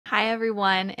Hi,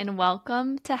 everyone, and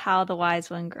welcome to How the Wise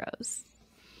One Grows.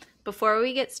 Before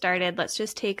we get started, let's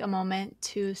just take a moment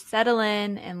to settle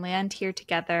in and land here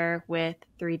together with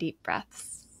 3 deep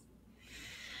breaths.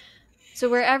 So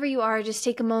wherever you are, just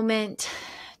take a moment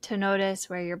to notice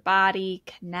where your body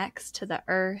connects to the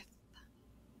earth.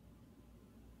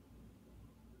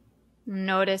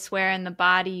 Notice where in the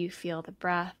body you feel the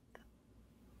breath.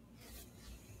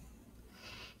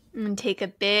 And take a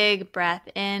big breath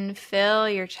in, fill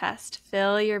your chest,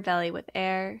 fill your belly with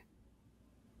air.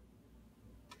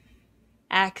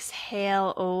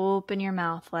 Exhale, open your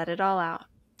mouth, let it all out.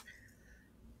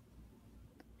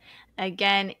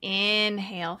 Again,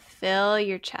 inhale, fill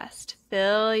your chest,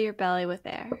 fill your belly with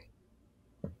air.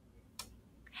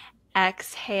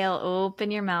 Exhale,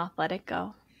 open your mouth, let it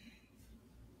go.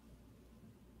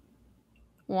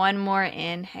 One more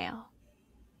inhale.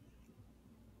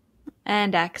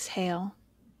 And exhale.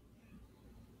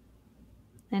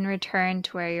 And return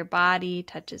to where your body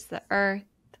touches the earth.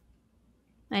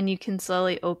 And you can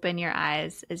slowly open your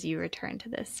eyes as you return to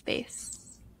this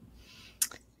space.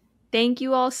 Thank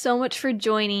you all so much for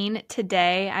joining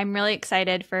today. I'm really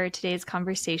excited for today's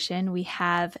conversation. We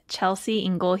have Chelsie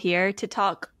Engel here to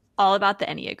talk all about the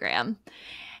Enneagram.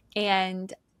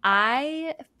 And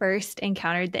I first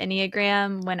encountered the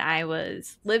Enneagram when I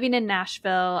was living in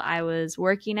Nashville. I was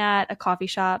working at a coffee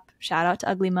shop. Shout out to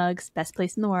Ugly Mugs, best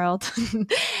place in the world.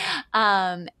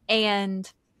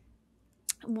 And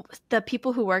the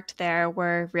people who worked there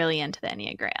were really into the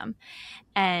Enneagram.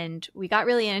 And we got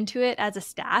really into it as a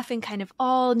staff and kind of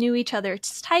all knew each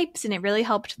other's types, and it really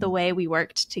helped the way we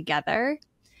worked together.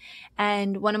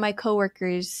 And one of my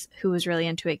coworkers who was really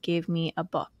into it gave me a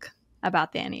book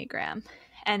about the Enneagram.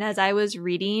 And as I was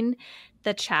reading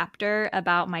the chapter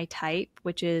about my type,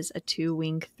 which is a 2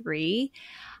 wing 3,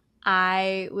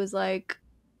 I was like,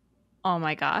 oh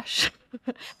my gosh.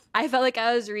 I felt like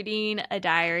I was reading a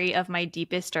diary of my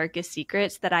deepest, darkest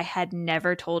secrets that I had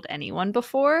never told anyone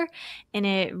before. And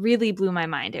it really blew my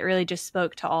mind. It really just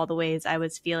spoke to all the ways I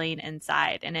was feeling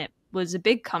inside. And it was a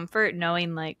big comfort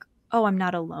knowing like, oh, I'm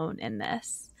not alone in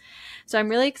this. So I'm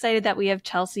really excited that we have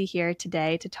Chelsie here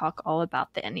today to talk all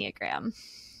about the Enneagram.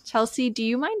 Chelsie, do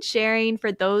you mind sharing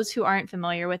for those who aren't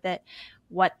familiar with it,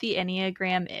 what the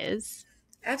Enneagram is?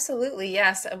 Absolutely.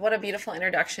 Yes. What a beautiful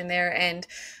introduction there. And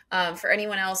for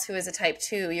anyone else who is a type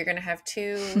 2, you're going to have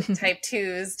 2 type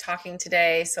 2s talking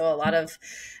today. So a lot of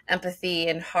empathy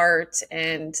and heart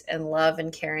and love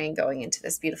and caring going into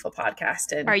this beautiful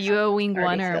podcast. And are you a wing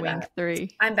 1 or a wing that.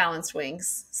 3? I'm balanced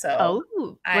wings. So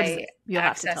You'll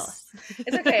have to tell us.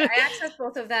 It's okay. I accessed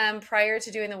both of them prior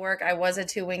to doing the work. I was a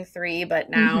 2 wing 3,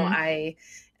 but now I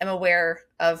am aware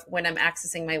of when I'm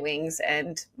accessing my wings,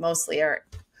 and mostly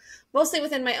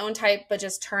within my own type, but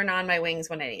just turn on my wings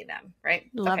when I need them, right?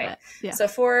 Love it. Yeah. So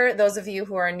for those of you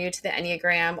who are new to the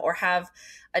Enneagram or have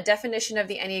a definition of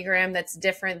the Enneagram that's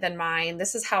different than mine,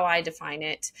 this is how I define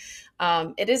it.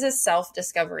 It is a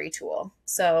self-discovery tool.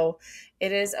 So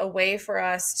it is a way for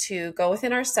us to go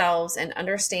within ourselves and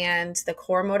understand the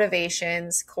core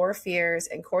motivations, core fears,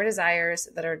 and core desires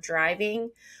that are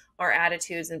driving our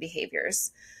attitudes and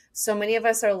behaviors. So many of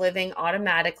us are living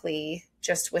automatically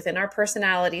just within our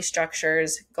personality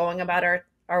structures, going about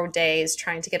our days,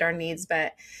 trying to get our needs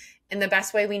met in the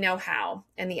best way we know how.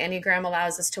 And the Enneagram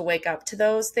allows us to wake up to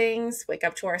those things, wake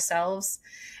up to ourselves,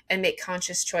 and make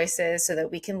conscious choices so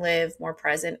that we can live more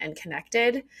present and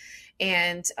connected,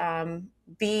 and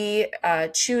be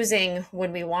choosing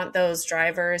when we want those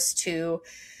drivers to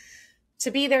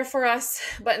be there for us.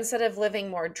 But instead of living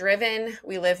more driven,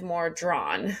 we live more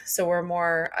drawn. So we're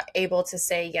more able to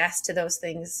say yes to those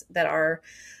things that are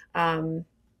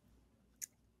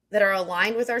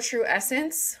aligned with our true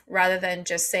essence, rather than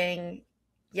just saying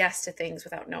yes to things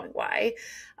without knowing why.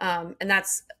 And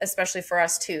that's especially for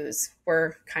us 2s.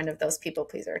 We're kind of those people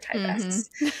pleaser type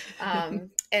S's.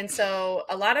 And so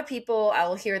a lot of people, I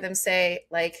will hear them say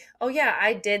like, oh yeah,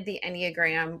 I did the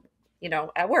Enneagram,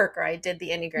 at work, or I did the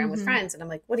Enneagram with friends. And I'm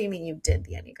like, what do you mean you did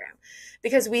the Enneagram?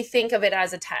 Because we think of it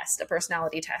as a test, a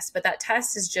personality test, but that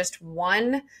test is just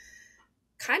one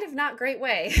kind of not great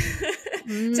way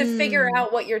to figure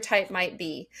out what your type might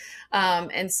be.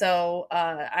 And so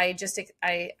I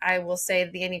will say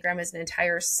the Enneagram is an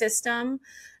entire system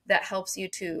that helps you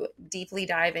to deeply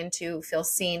dive into, feel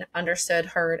seen, understood,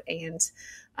 heard, and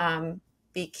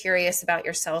be curious about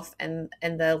yourself and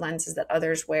the lenses that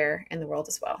others wear in the world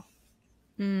as well.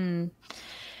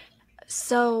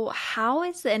 So how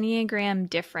is the Enneagram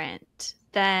different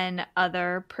than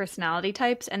other personality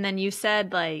types? And then you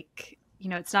said like,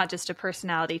 it's not just a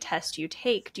personality test you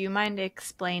take. Do you mind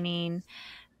explaining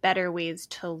better ways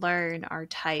to learn our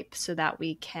type so that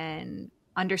we can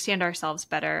understand ourselves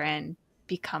better and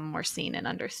become more seen and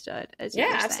understood, as you Yeah,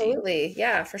 were saying. absolutely.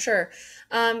 Yeah, for sure.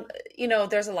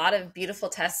 There's a lot of beautiful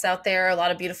tests out there, a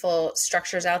lot of beautiful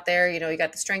structures out there. You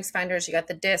got the strengths finders, you got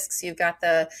the discs, you've got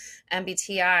the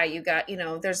MBTI, you got,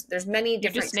 there's many You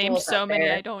different just named tools out so many I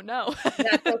there. don't know.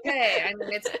 That's okay. I mean,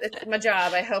 it's my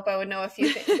job. I hope I would know a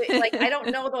few things. Like, I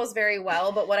don't know those very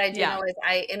well, but what I do Yeah. know is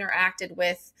I interacted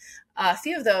with a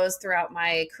few of those throughout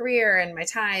my career and my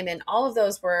time, and all of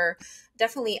those were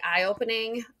definitely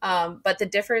eye-opening. But the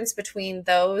difference between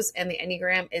those and the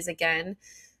Enneagram is, again,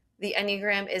 the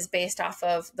Enneagram is based off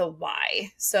of the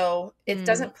why. So it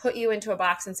doesn't put you into a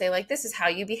box and say, like, this is how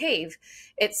you behave.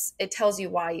 It tells you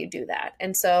why you do that.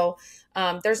 And so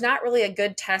there's not really a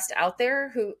good test out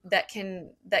there that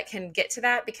can get to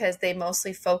that, because they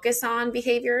mostly focus on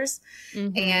behaviors.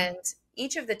 And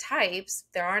each of the types,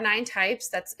 there are 9 types.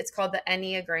 It's called the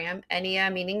Enneagram.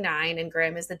 Ennea meaning 9, and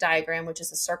gram is the diagram, which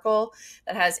is a circle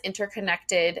that has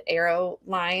interconnected arrow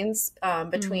lines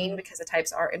between, because the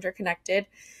types are interconnected.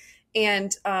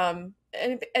 And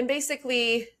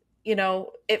basically,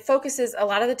 it focuses, a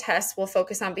lot of the tests will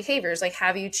focus on behaviors, like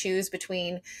have you choose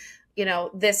between,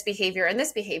 this behavior and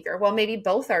this behavior. Well, maybe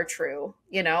both are true,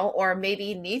 or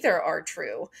maybe neither are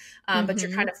true. But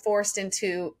you're kind of forced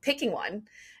into picking one.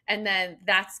 And then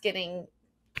that's getting,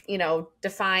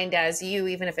 defined as you,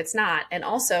 even if it's not. And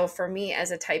also for me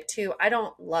as a type 2, I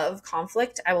don't love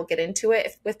conflict. I will get into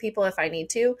it with people if I need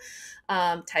to.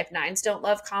 Type 9s don't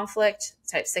love conflict.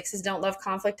 Type 6s don't love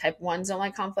conflict. Type 1s don't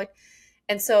like conflict.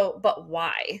 And so, but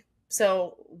why?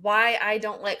 So why I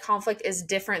don't like conflict is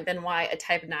different than why a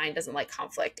type 9 doesn't like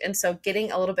conflict. And so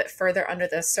getting a little bit further under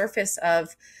the surface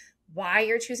of why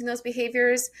you're choosing those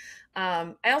behaviors.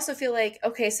 I also feel like,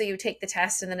 okay, so you take the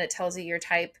test and then it tells you your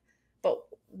type, but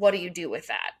what do you do with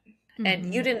that?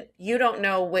 And you don't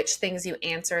know which things you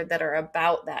answered that are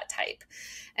about that type.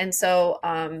 And so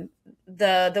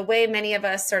the way many of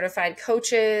us certified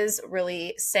coaches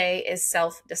really say is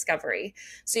self-discovery.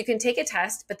 So you can take a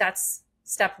test, but that's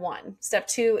step 1. Step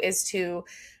 2 is to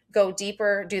go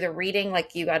deeper, do the reading,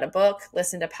 like you got a book,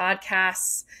 listen to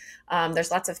podcasts.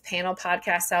 There's lots of panel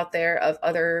podcasts out there of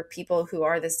other people who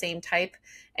are the same type,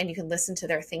 and you can listen to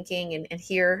their thinking and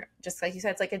hear, just like you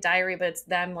said, it's like a diary, but it's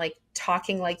them like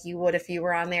talking like you would if you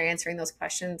were on there answering those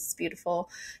questions. It's beautiful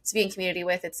to be in community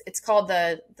with. It's called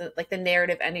the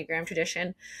narrative Enneagram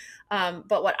tradition.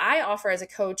 But what I offer as a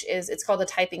coach is, it's called a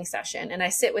typing session. And I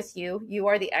sit with you. You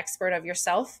are the expert of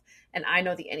yourself, and I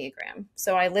know the Enneagram.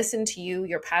 So I listen to you,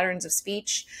 your patterns of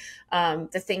speech,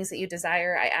 the things that you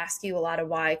desire. I ask you a lot of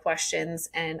why questions,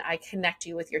 and I connect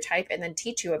you with your type and then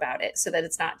teach you about it, so that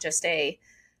it's not just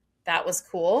that was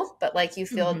cool, but like you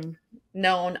feel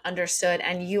known, understood,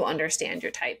 and you understand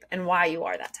your type and why you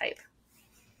are that type.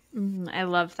 I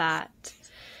love that.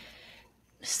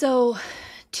 So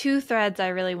 2 threads I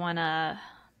really want to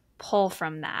pull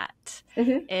from that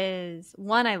is,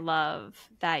 one, I love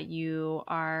that you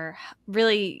are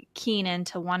really keen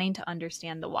into wanting to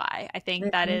understand the why. I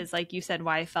think that is, like you said,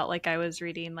 why I felt like I was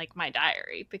reading like my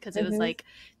diary, because it was like,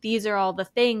 these are all the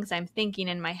things I'm thinking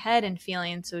in my head and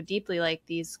feeling so deeply, like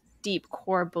these deep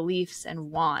core beliefs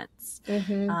and wants,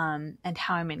 and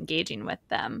how I'm engaging with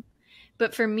them.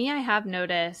 But for me, I have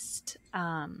noticed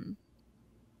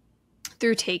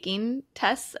through taking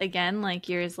tests again, like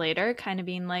years later, kind of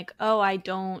being like, oh,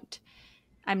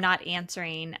 I'm not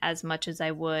answering as much as I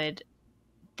would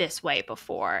this way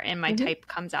before, and my type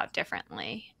comes out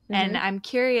differently. And I'm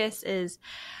curious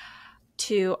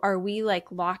are we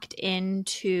like locked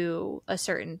into a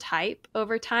certain type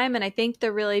over time? And I think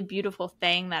the really beautiful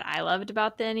thing that I loved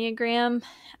about the Enneagram,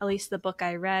 at least the book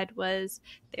I read, was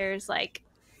there's like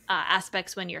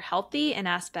aspects when you're healthy and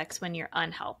aspects when you're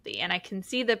unhealthy. And I can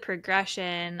see the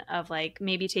progression of like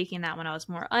maybe taking that when I was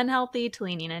more unhealthy to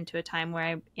leaning into a time where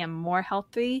I am more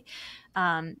healthy,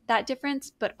 that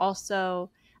difference. But also,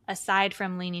 aside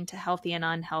from leaning to healthy and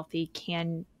unhealthy,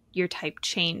 can your type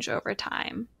change over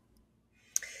time?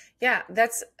 Yeah,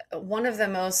 that's one of the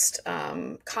most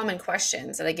common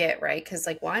questions that I get, right? Because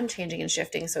like, well, I'm changing and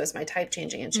shifting, so is my type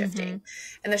changing and shifting?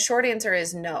 And the short answer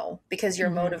is no, because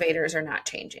your motivators are not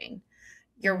changing.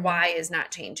 Your why is not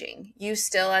changing. You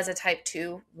still, as a type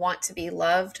 2, want to be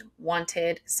loved,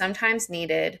 wanted, sometimes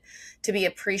needed, to be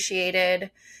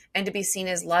appreciated, and to be seen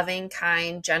as loving,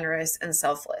 kind, generous, and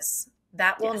selfless.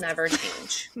 That will never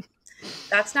change.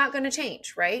 That's not going to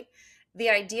change, right? The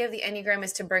idea of the Enneagram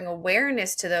is to bring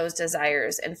awareness to those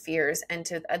desires and fears, and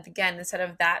to, again, instead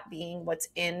of that being what's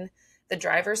in the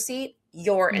driver's seat,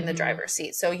 you're in the Mm-hmm. driver's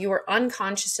seat. So you were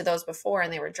unconscious to those before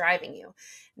and they were driving you.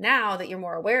 Now that you're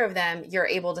more aware of them, you're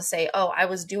able to say, oh, I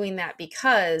was doing that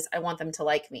because I want them to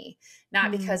like me,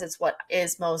 not because it's what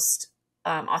is most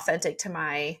authentic to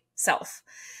myself.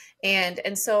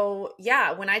 And so,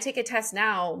 yeah, when I take a test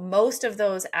now, most of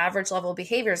those average level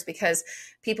behaviors, because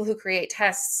people who create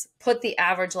tests put the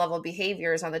average level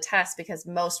behaviors on the test, because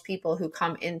most people who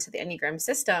come into the Enneagram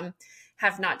system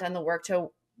have not done the work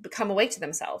to become awake to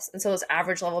themselves. And so those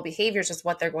average level behaviors is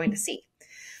what they're going to see.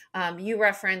 You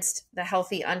referenced the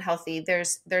healthy, unhealthy.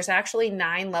 There's actually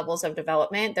 9 levels of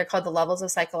development. They're called the levels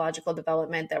of psychological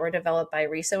development that were developed by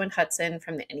Riso and Hudson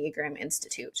from the Enneagram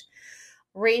Institute,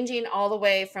 ranging all the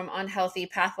way from unhealthy,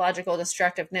 pathological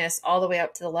destructiveness, all the way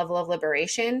up to the level of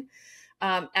liberation.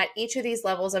 At each of these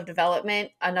levels of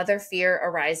development, another fear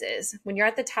arises. When you're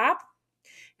at the top,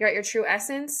 you're at your true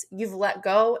essence, you've let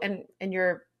go, and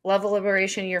your level of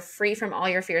liberation, you're free from all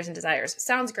your fears and desires.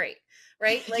 Sounds great,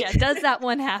 right? Like, yeah, does that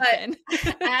one happen?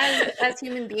 But as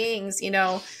human beings,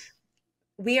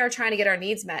 we are trying to get our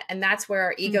needs met. And that's where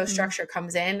our ego structure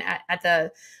comes in at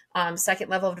the second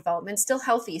level of development, still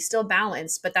healthy, still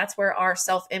balanced, but that's where our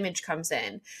self-image comes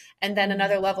in. And then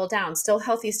another level down, still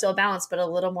healthy, still balanced, but a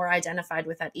little more identified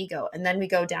with that ego. And then we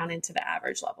go down into the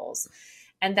average levels.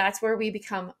 And that's where we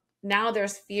become, now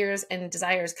there's fears and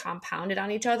desires compounded on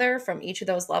each other from each of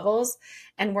those levels.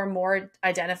 And we're more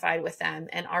identified with them.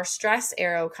 And our stress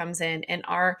arrow comes in, and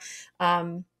our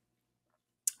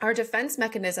defense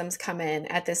mechanisms come in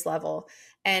at this level.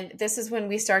 And this is when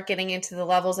we start getting into the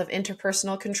levels of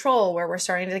interpersonal control, where we're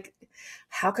starting to,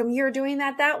 how come you're doing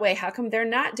that way? How come they're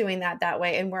not doing that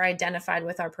way? And we're identified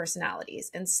with our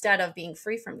personalities instead of being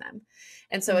free from them.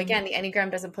 And so again, the Enneagram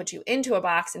doesn't put you into a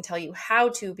box and tell you how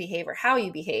to behave or how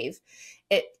you behave.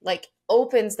 It like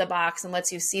opens the box and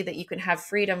lets you see that you can have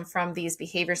freedom from these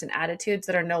behaviors and attitudes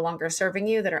that are no longer serving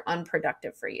you, that are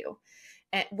unproductive for you.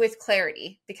 And with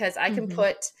clarity, because I can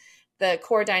put the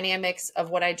core dynamics of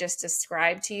what I just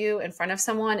described to you in front of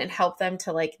someone and help them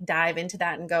to like dive into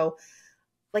that and go,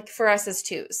 like for us as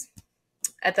twos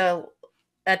at the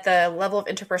level of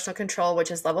interpersonal control, which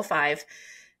is level 5,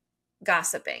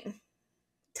 gossiping.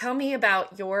 Tell me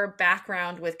about your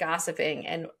background with gossiping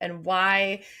and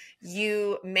why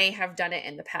you may have done it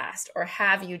in the past, or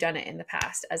have you done it in the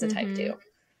past as a type 2?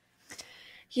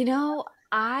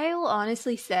 I will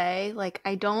honestly say, like,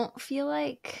 I don't feel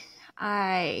like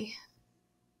I,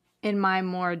 in my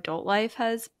more adult life,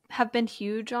 have been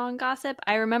huge on gossip.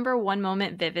 I remember one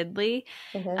moment vividly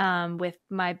with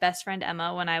my best friend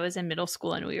Emma when I was in middle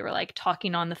school, and we were like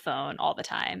talking on the phone all the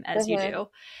time, as you do.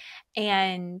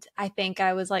 And I think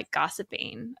I was like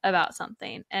gossiping about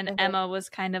something, and Emma was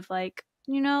kind of like,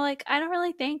 like, I don't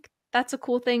really think that's a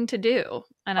cool thing to do.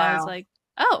 And I was like,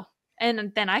 oh.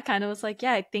 And then I kind of was like,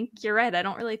 yeah, I think you're right. I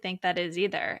don't really think that is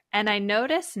either. And I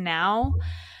notice now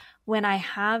when I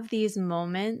have these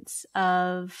moments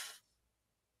of,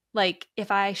 like,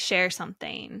 if I share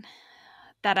something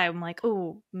that I'm like,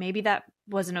 oh, maybe that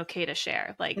wasn't okay to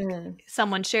share. Like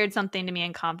someone shared something to me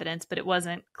in confidence, but it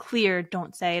wasn't clear,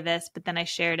 don't say this. But then I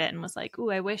shared it and was like, oh,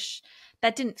 I wish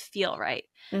that didn't feel right.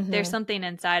 There's something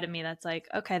inside of me that's like,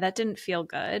 okay, that didn't feel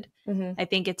good. I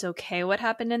think it's okay what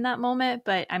happened in that moment,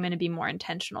 but I'm going to be more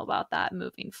intentional about that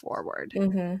moving forward.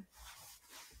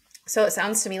 So it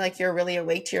sounds to me like you're really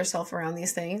awake to yourself around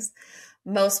these things.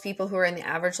 Most people who are in the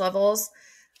average levels,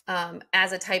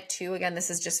 as a type 2, again, this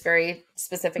is just very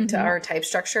specific to our type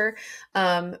structure.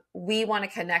 We want to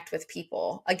connect with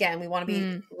people. Again, we want to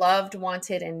be loved,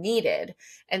 wanted, and needed.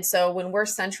 And so when we're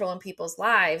central in people's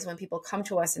lives, when people come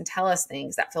to us and tell us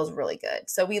things, that feels really good.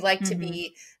 So we like to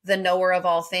be the knower of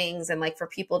all things, and like for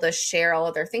people to share all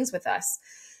of their things with us.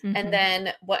 And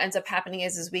then what ends up happening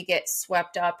is we get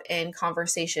swept up in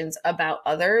conversations about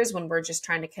others when we're just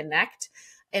trying to connect.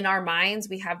 In our minds,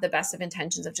 we have the best of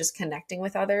intentions of just connecting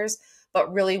with others,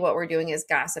 but really what we're doing is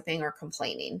gossiping or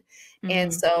complaining.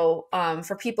 And so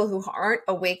for people who aren't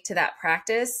awake to that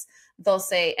practice, they'll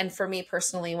say, and for me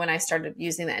personally, when I started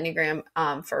using the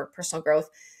Enneagram for personal growth,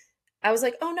 I was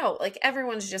like, oh no, like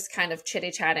everyone's just kind of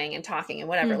chitty-chatting and talking and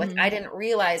whatever. Like I didn't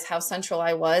realize how central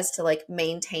I was to like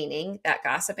maintaining that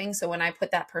gossiping. So when I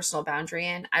put that personal boundary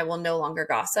in, I will no longer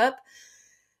gossip.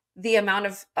 The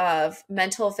amount of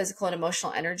mental, physical, and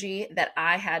emotional energy that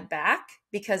I had back,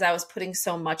 because I was putting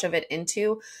so much of it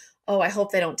into, oh, I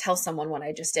hope they don't tell someone what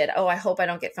I just did. Oh, I hope I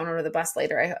don't get thrown under the bus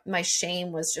later. My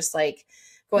shame was just like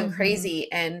going Mm-hmm.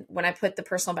 crazy. And when I put the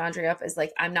personal boundary up as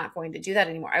like, I'm not going to do that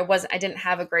anymore. I didn't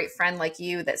have a great friend like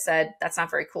you that said, that's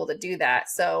not very cool to do that.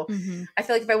 So Mm-hmm. I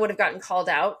feel like if I would have gotten called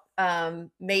out,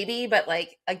 maybe, but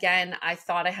like, again, I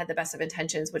thought I had the best of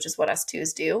intentions, which is what us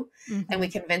twos do. And we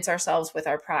Mm-hmm. convince ourselves with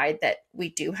our pride that we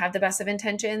do have the best of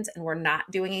intentions and we're not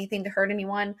doing anything to hurt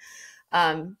anyone,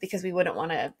 because we wouldn't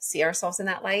want to see ourselves in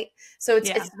that light. So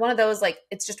Yeah. it's one of those, like,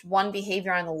 it's just one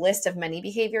behavior on the list of many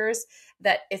behaviors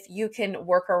that if you can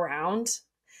work around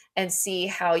and see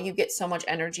how you get so much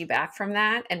energy back from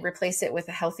that and replace it with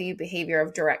a healthy behavior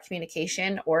of direct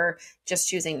communication or just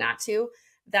choosing not to,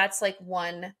 that's like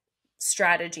one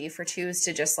strategy for twos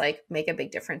to just like make a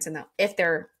big difference in that if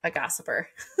they're a gossiper.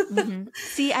 Mm-hmm.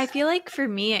 See, I feel like for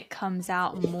me, it comes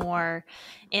out more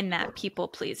in that people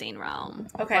pleasing realm,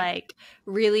 Okay. like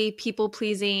really people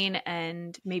pleasing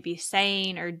and maybe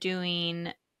saying or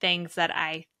doing things that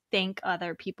I think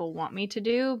other people want me to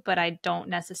do, but I don't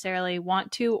necessarily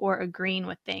want to, or agreeing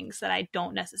with things that I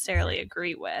don't necessarily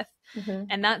agree with. Mm-hmm.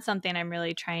 And that's something I'm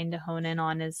really trying to hone in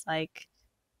on is like,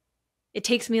 it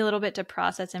takes me a little bit to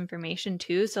process information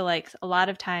too. So like a lot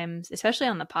of times, especially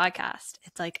on the podcast,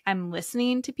 it's like I'm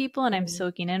listening to people and I'm Mm-hmm.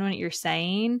 soaking in what you're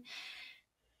saying,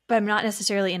 but I'm not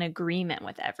necessarily in agreement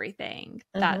with everything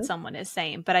that Mm-hmm. someone is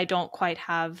saying, but I don't quite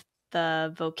have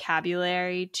the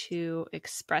vocabulary to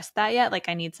express that yet. Like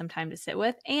I need some time to sit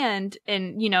with. And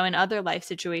in other life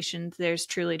situations, there's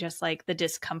truly just like the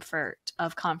discomfort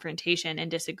of confrontation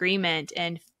and disagreement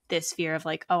and this fear of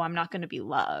like, oh, I'm not going to be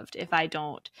loved if I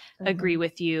don't agree Mm-hmm.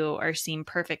 with you or seem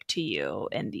perfect to you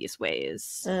in these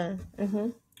ways. Mm-hmm.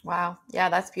 Wow. Yeah,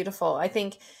 that's beautiful. I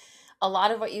think a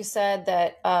lot of what you said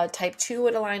that type 2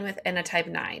 would align with and a type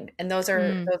 9. And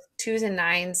Mm, those twos and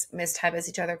nines mistype as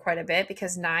each other quite a bit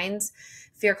because nines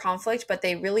fear conflict, but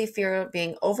they really fear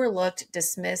being overlooked,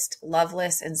 dismissed,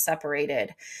 loveless, and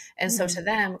separated. And so to mm,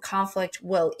 them,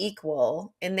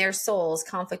 in their souls,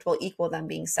 conflict will equal them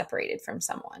being separated from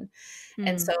someone.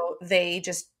 And mm, so they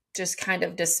just kind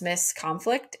of dismiss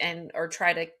conflict and or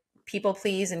try to people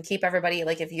please and keep everybody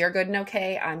like, if you're good and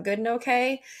okay, I'm good and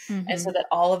okay. And so mm-hmm, that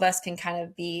all of us can kind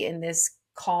of be in this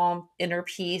calm inner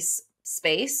peace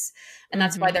space. And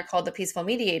that's why mm-hmm, they're called the peaceful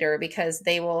mediator, because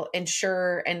they will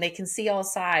ensure and they can see all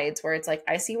sides where it's like,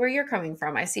 I see where you're coming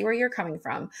from. I see where you're coming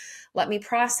from. Let me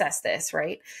process this.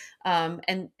 Right.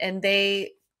 And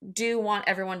they do want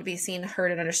everyone to be seen,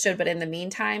 heard, and understood. But in the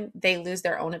meantime, they lose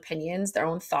their own opinions, their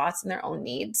own thoughts, and their own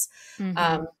needs,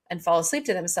 mm-hmm, and fall asleep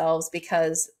to themselves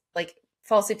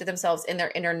fall asleep to themselves in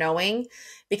their inner knowing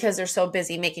because they're so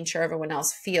busy making sure everyone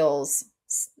else feels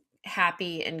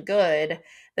happy and good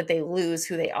that they lose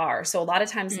who they are. So a lot of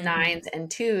times mm-hmm. nines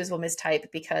and twos will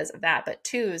mistype because of that. But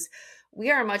twos, we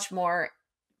are much more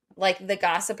like the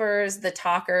gossipers, the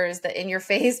talkers, the in your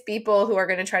face people who are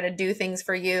going to try to do things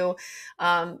for you,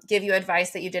 give you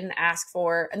advice that you didn't ask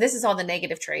for. And this is all the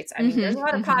negative traits. I mean, there's a Mhm,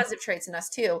 lot of mhm, positive traits in us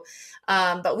too.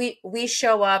 But we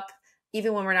show up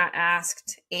even when we're not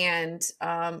asked and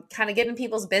kind of get in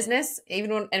people's business,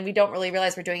 and we don't really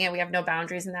realize we're doing it. We have no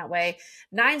boundaries in that way.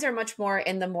 Nines are much more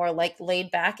in the more like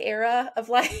laid back era of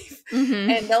life,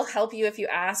 mhm. and they'll help you if you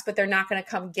ask, but they're not going to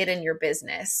come get in your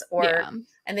business Yeah.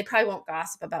 and they probably won't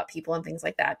gossip about people and things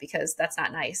like that because that's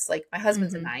not nice. Like my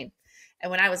husband's a Mhm, 9. And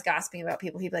when I was gossiping about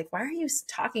people, he'd be like, why are you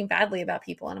talking badly about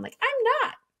people? And I'm like, I'm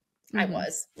not. I mhm.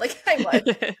 was. Like I was.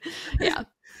 Yeah.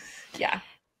 Yeah.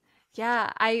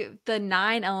 Yeah, the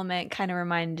 9 element kind of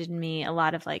reminded me a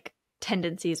lot of like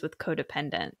tendencies with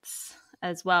codependence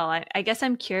as well. I guess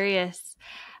I'm curious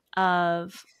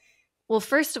of, well,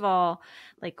 first of all,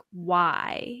 like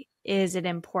why is it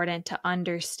important to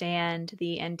understand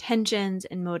the intentions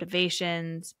and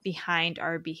motivations behind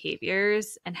our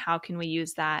behaviors and how can we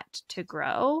use that to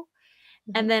grow?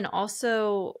 Mm-hmm. And then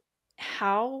also,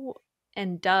 how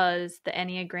and does the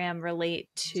Enneagram relate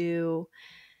to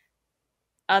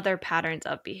other patterns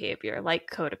of behavior like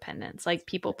codependence, like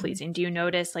people pleasing? Do you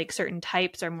notice like certain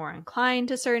types are more inclined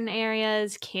to certain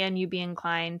areas? Can you be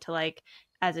inclined to like,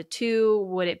 as a 2,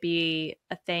 would it be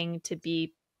a thing to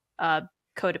be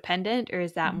codependent, or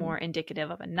is that Mm-hmm. more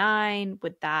indicative of a 9?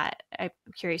 I'm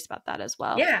curious about that as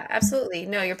well. Yeah, absolutely.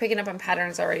 No, you're picking up on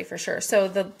patterns already for sure. So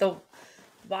the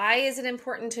why is it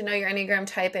important to know your Enneagram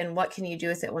type and what can you do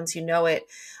with it once you know it?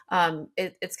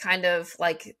 It's kind of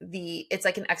like it's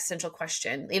like an existential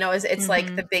question, it's like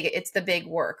Mm-hmm. it's the big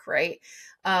work, right?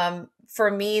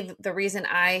 For me, the reason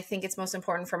I think it's most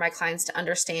important for my clients to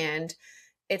understand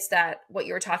it's that what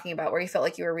you were talking about, where you felt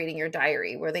like you were reading your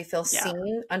diary, where they feel Yeah.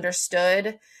 seen,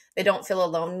 understood. They don't feel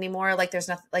alone anymore. Like there's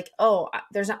nothing like, oh,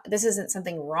 there's not, this isn't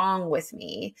something wrong with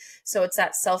me. So it's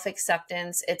that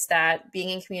self-acceptance. It's that being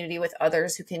in community with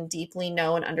others who can deeply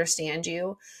know and understand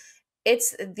you.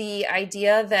 It's the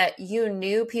idea that you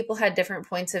knew people had different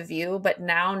points of view, but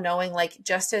now knowing like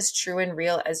just as true and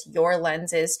real as your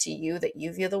lens is to you that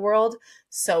you view the world,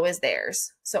 so is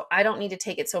theirs. So I don't need to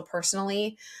take it so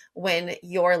personally when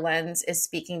your lens is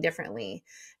speaking differently.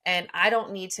 And I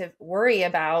don't need to worry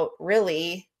about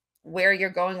really where you're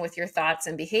going with your thoughts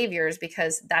and behaviors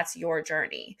because that's your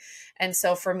journey. And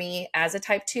so for me, as a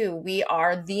type 2, we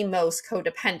are the most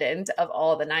codependent of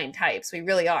all the 9 types. We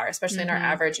really are, especially in our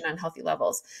average and unhealthy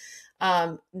levels.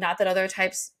 Not that other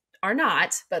types are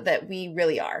not, but that we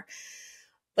really are.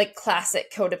 Like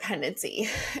classic codependency.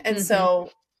 And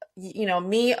so, you know,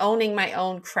 me owning my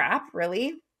own crap,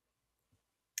 really,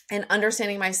 and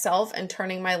understanding myself and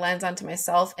turning my lens onto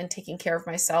myself and taking care of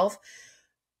myself,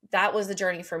 that was the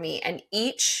journey for me. And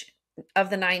each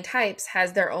of the 9 types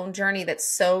has their own journey that's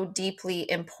so deeply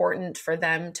important for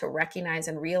them to recognize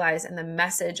and realize. And the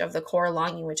message of the core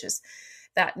longing, which is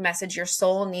that message your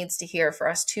soul needs to hear. For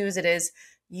us twos, it is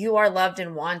you are loved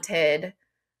and wanted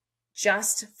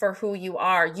just for who you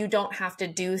are. You don't have to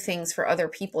do things for other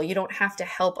people. You don't have to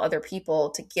help other people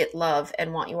to get love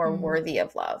and want you are worthy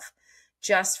of love.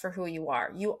 Just for who you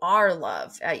are. You are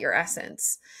love at your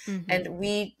essence. And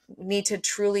we need to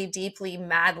truly, deeply,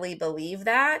 madly believe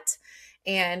that.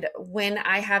 And when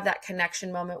I have that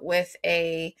connection moment with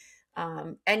any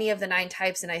of the 9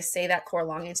 types and I say that core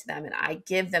longing to them and I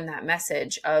give them that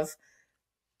message of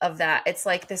that, it's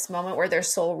like this moment where their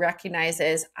soul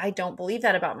recognizes, I don't believe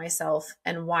that about myself,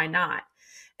 and why not?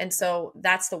 And so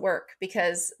that's the work,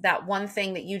 because that one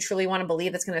thing that you truly want to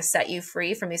believe that's going to set you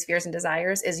free from these fears and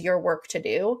desires is your work to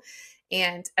do.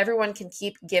 And everyone can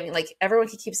keep giving, like everyone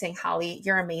can keep saying, Holly,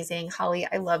 you're amazing. Holly,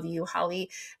 I love you.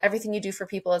 Holly, everything you do for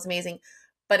people is amazing.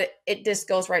 But it just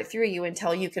goes right through you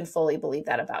until you can fully believe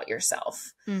that about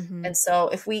yourself. And so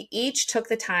if we each took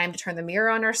the time to turn the mirror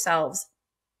on ourselves,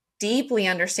 deeply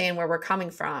understand where we're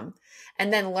coming from,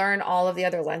 and then learn all of the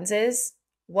other lenses,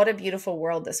 what a beautiful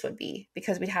world this would be,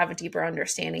 because we'd have a deeper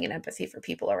understanding and empathy for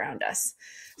people around us.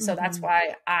 So that's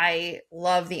why I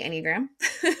love the Enneagram.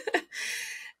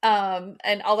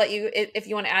 And I'll let you, if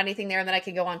you want to add anything there, and then I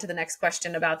can go on to the next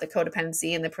question about the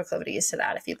codependency and the proclivities to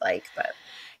that if you'd like. But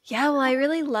yeah, well, I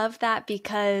really love that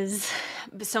because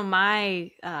so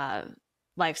my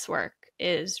life's work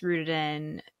is rooted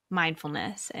in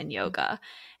mindfulness and yoga.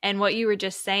 And what you were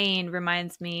just saying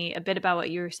reminds me a bit about what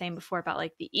you were saying before about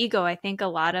like the ego. I think a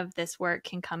lot of this work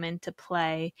can come into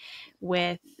play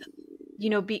with, you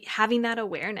know, having that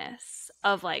awareness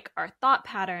of like our thought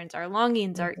patterns, our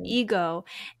longings, our ego,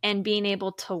 and being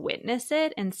able to witness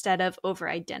it instead of over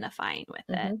identifying with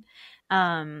it.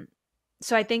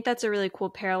 So I think that's a really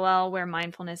cool parallel where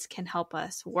mindfulness can help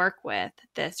us work with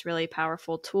this really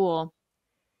powerful tool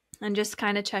and just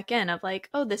kind of check in of like,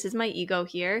 oh, this is my ego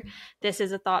here. This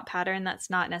is a thought pattern that's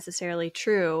not necessarily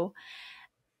true.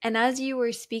 And as you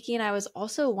were speaking, I was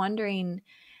also wondering,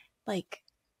 like,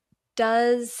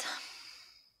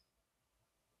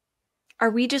 are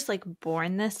we just like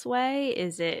born this way?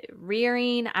 Is it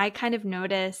rearing? I kind of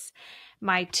notice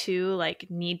my 2 like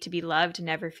need to be loved,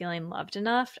 never feeling loved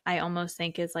enough. I almost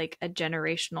think is like a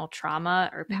generational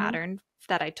trauma or pattern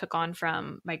that I took on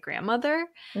from my grandmother.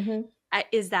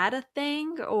 Is that a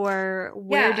thing, or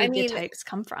where do the types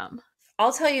come from?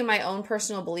 I'll tell you my own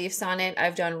personal beliefs on it.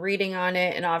 I've done reading on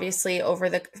it. And obviously over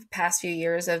the past few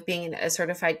years of being a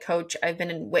certified coach, I've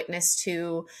been in witness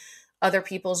to other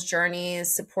people's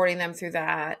journeys, supporting them through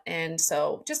that. And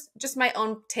so just my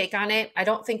own take on it. I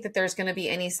don't think that there's going to be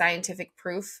any scientific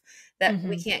proof that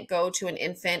we can't go to an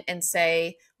infant and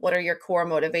say, what are your core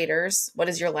motivators? What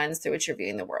is your lens through which you're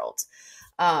viewing the world?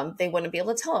 They wouldn't be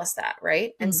able to tell us that,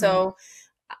 right? And so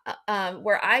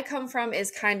where I come from is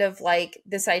kind of like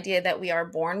this idea that we are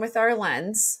born with our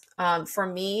lens. For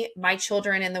me, my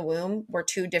children in the womb were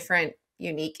 2 different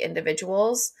unique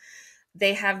individuals.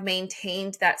 They have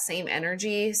maintained that same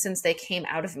energy since they came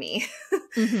out of me.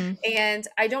 And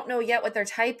I don't know yet what their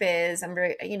type is. I'm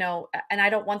very, you know, and I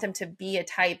don't want them to be a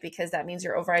type because that means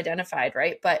you're over-identified,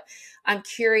 right? But I'm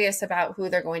curious about who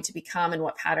they're going to become and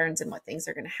what patterns and what things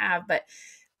they're going to have. But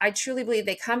I truly believe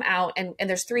they come out and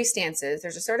there's 3 stances.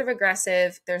 There's assertive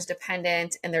aggressive, there's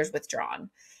dependent, and there's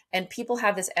withdrawn. And people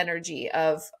have this energy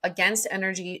of against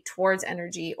energy, towards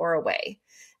energy, or away.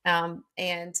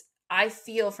 And I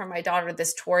feel from my daughter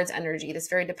this towards energy, this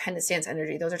very dependent stance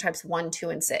energy. Those are types 1, 2,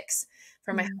 and 6.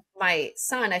 For my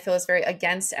son, I feel it's very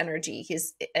against energy.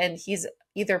 He's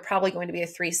either probably going to be a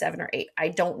 3, 7, or 8. I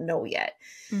don't know yet.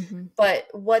 Mm-hmm. But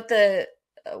what the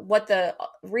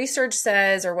research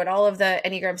says, or what all of the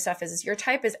Enneagram stuff is your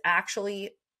type is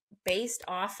actually based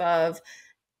off of,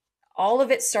 all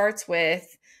of it starts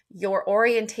with your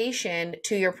orientation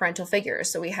to your parental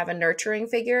figures. So we have a nurturing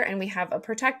figure and we have a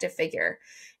protective figure.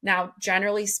 Now,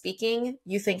 generally speaking,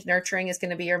 you think nurturing is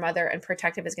going to be your mother and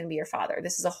protective is going to be your father.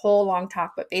 This is a whole long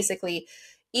talk, but basically,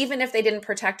 even if they didn't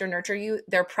protect or nurture you,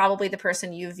 they're probably the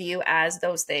person you view as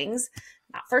those things.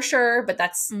 Not for sure, but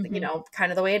that's,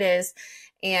 kind of the way it is.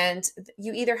 And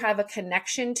you either have a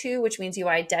connection to, which means you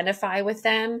identify with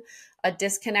them, a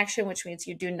disconnection, which means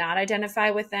you do not identify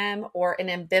with them, or an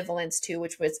ambivalence to,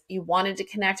 which was you wanted to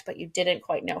connect, but you didn't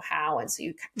quite know how. And so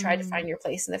you tried to find your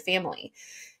place in the family.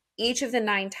 Each of the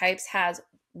 9 types has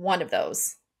one of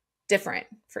those, different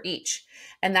for each.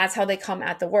 And that's how they come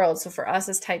at the world. So for us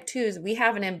as type 2s, we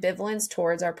have an ambivalence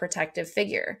towards our protective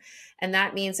figure. And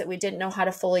that means that we didn't know how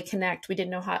to fully connect. We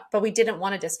didn't know how, but we didn't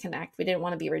want to disconnect. We didn't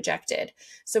want to be rejected.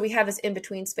 So we have this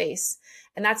in-between space.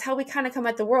 And that's how we kind of come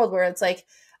at the world, where it's like,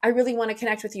 I really want to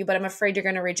connect with you, but I'm afraid you're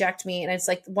going to reject me. And it's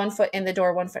like 1 foot in the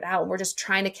door, 1 foot out. And we're just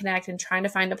trying to connect and trying to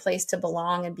find a place to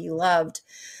belong and be loved.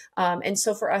 And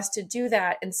so for us to do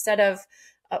that, instead of,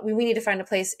 we need to find a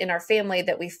place in our family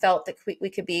that we felt that we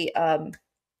could be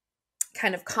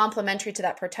kind of complementary to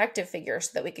that protective figure, so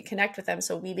that we could connect with them.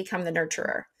 So we become the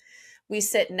nurturer. We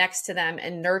sit next to them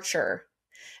and nurture.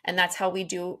 And that's how we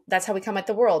come at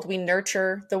the world. We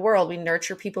nurture the world. We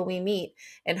nurture people we meet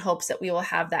in hopes that we will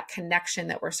have that connection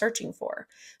that we're searching for.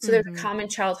 So there's a common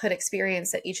childhood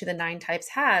experience that each of the 9 types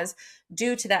has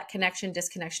due to that connection,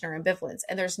 disconnection, or ambivalence.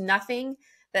 And there's nothing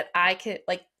that I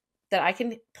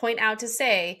can point out to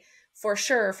say for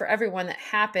sure for everyone that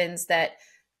happens that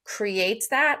creates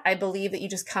that. I believe that you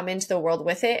just come into the world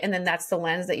with it, and then that's the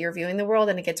lens that you're viewing the world,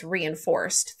 and it gets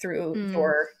reinforced through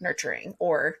your nurturing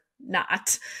or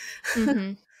not.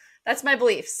 That's my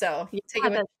belief. So take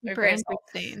it with a grain of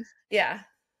salt. Yeah.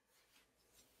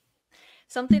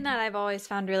 Something that I've always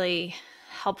found really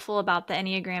helpful about the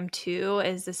Enneagram too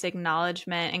is this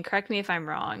acknowledgement, and correct me if I'm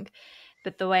wrong,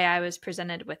 but the way I was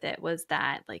presented with it was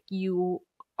that like you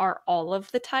are all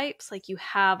of the types, like you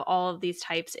have all of these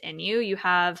types in you. You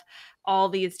have all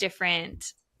these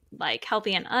different like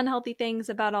healthy and unhealthy things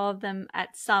about all of them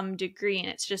at some degree, and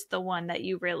it's just the one that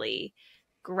you really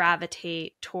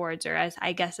gravitate towards, or as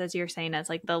I guess as you're saying, as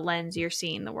like the lens you're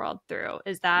seeing the world through.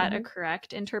 Is that a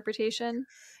correct interpretation?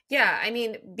 Yeah, I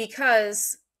mean,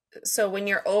 because so when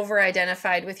you're over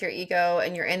identified with your ego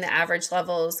and you're in the average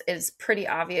levels, it's pretty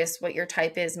obvious what your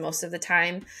type is most of the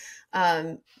time.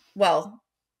 Well,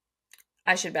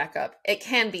 I should back up. It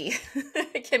can be,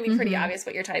 it can be pretty obvious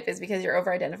what your type is because you're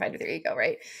over identified with your ego,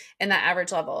 right? In that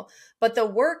average level. But the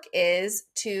work is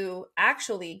to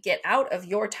actually get out of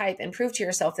your type and prove to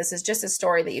yourself this is just a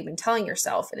story that you've been telling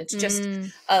yourself. And it's just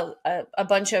a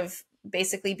bunch of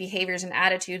basically behaviors and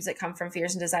attitudes that come from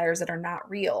fears and desires that are not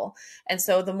real. And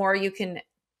so the more you can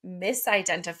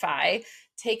misidentify,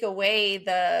 take away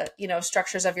the,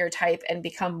 structures of your type and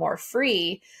become more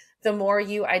free, the more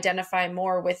you identify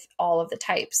more with all of the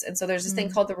types. And so there's this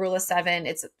thing called the rule of 7.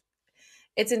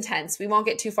 It's intense. We won't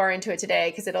get too far into it today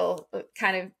because it'll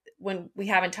kind of, when we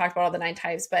haven't talked about all the 9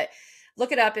 types, but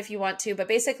look it up if you want to. But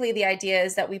basically the idea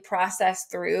is that we process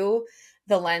through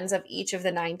the lens of each of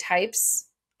the 9 types.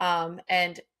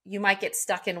 And you might get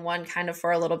stuck in one kind of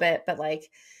for a little bit, but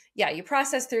you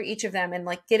process through each of them, and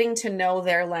like getting to know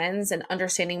their lens and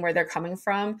understanding where they're coming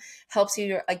from helps you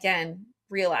to, again,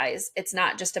 realize it's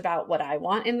not just about what I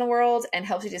want in the world, and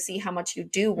helps you to see how much you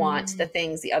do want the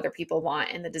things the other people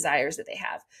want and the desires that they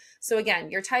have. So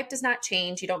again, your type does not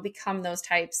change. You don't become those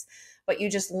types, but you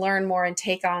just learn more and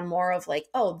take on more of like,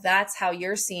 oh, that's how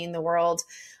you're seeing the world.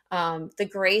 The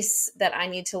grace that I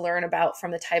need to learn about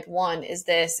from the type 1 is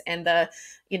this, and the,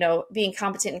 being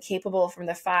competent and capable from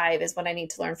the 5 is what I need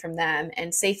to learn from them.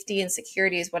 And safety and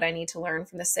security is what I need to learn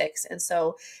from the 6. And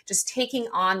so just taking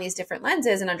on these different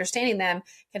lenses and understanding them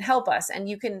can help us. And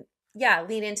you can,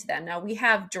 lean into them. Now we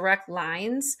have direct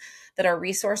lines that are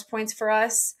resource points for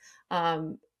us,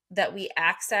 that we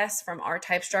access from our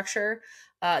type structure.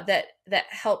 That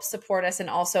helps support us and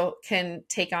also can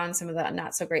take on some of the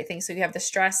not so great things. So you have the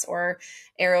stress or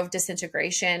arrow of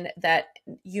disintegration that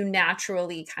you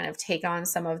naturally kind of take on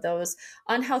some of those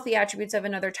unhealthy attributes of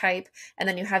another type. And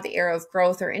then you have the arrow of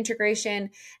growth or integration.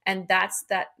 And that's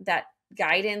that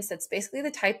guidance. That's basically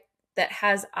the type that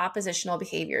has oppositional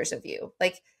behaviors of you.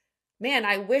 Like, man,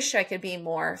 I wish I could be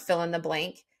more fill in the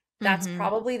blank. that's Mm-hmm.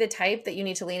 probably the type that you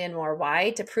need to lean in more. Why?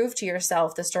 To prove to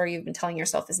yourself the story you've been telling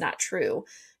yourself is not true.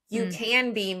 You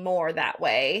can be more that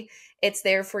way. It's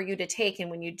there for you to take.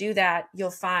 And when you do that, you'll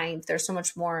find there's so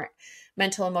much more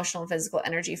mental, emotional, and physical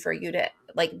energy for you to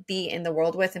like be in the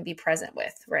world with and be present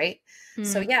with. Right.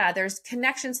 So yeah, there's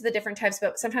connections to the different types,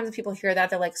 but sometimes when people hear that,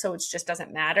 they're like, so it just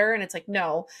doesn't matter. And it's like,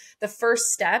 no, the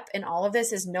first step in all of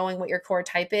this is knowing what your core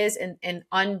type is and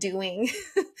undoing,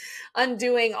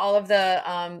 undoing all of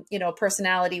the,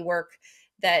 personality work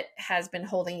that has been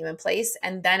holding you in place.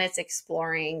 And then it's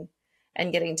exploring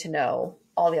and getting to know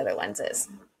all the other lenses.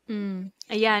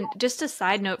 Yeah, and just a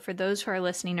side note for those who are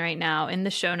listening right now, in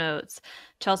the show notes,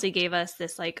 Chelsie gave us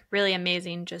this like really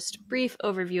amazing, just brief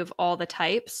overview of all the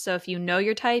types. So if you know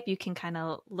your type, you can kind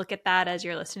of look at that as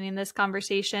you're listening to this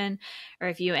conversation. Or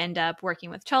if you end up working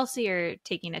with Chelsie or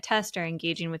taking a test or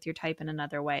engaging with your type in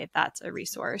another way, that's a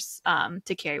resource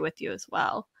to carry with you as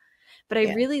well. But I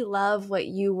Yeah. really love what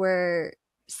you were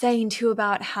saying too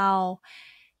about how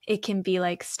it can be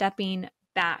like stepping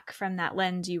back from that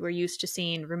lens you were used to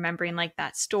seeing, remembering like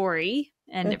that story.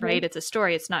 And right, it's a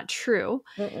story, it's not true.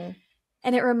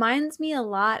 And it reminds me a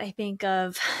lot, I think,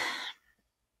 of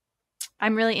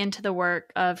I'm really into the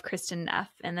work of Kristen Neff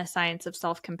and the science of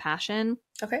self-compassion.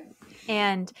 Okay.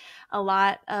 And a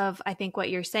lot of, I think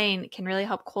what you're saying can really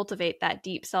help cultivate that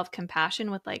deep self-compassion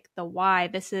with like the why.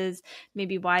 This is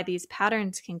maybe why these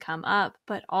patterns can come up,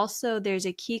 but also there's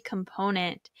a key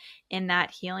component in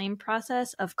that healing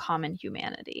process of common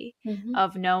humanity,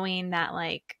 of knowing that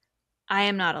like, I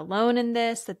am not alone in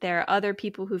this, that there are other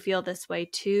people who feel this way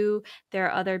too. There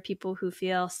are other people who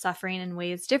feel suffering in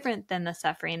ways different than the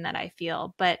suffering that I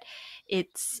feel, but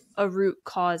it's a root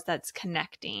cause that's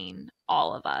connecting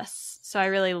all of us. So I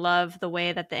really love the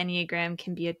way that the Enneagram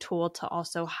can be a tool to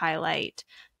also highlight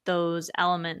those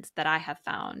elements that I have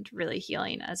found really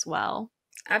healing as well.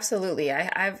 Absolutely.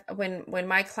 I've when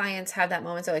my clients have that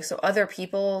moment, they're like, so other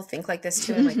people think like this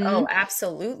too. I'm like, oh,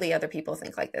 absolutely, other people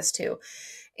think like this too.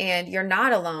 And you're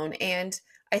not alone. And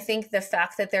I think the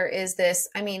fact that there is this,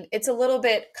 I mean, it's a little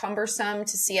bit cumbersome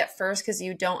to see at first because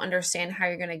you don't understand how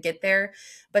you're going to get there,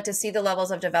 but to see the levels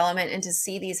of development and to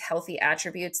see these healthy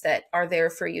attributes that are there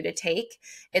for you to take,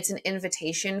 it's an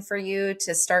invitation for you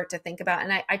to start to think about.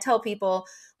 And I tell people,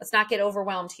 let's not get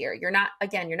overwhelmed here. You're not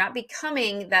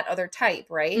becoming that other type,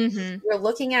 right? You're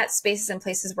looking at spaces and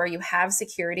places where you have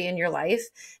security in your life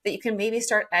that you can maybe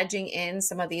start edging in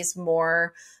some of these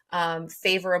more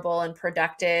favorable and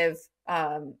productive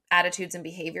attitudes and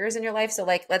behaviors in your life. So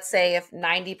like, let's say if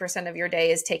 90% of your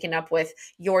day is taken up with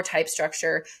your type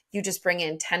structure, you just bring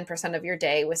in 10% of your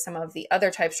day with some of the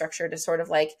other type structure to sort of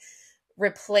like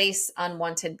replace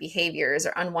unwanted behaviors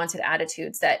or unwanted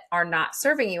attitudes that are not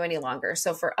serving you any longer.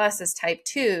 So for us as type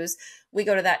 2s, we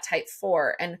go to that type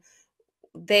 4, and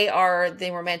they are the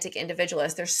romantic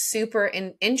individualists. They're super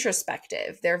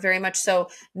introspective. They're very much so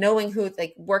knowing who,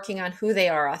 like working on who they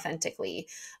are authentically,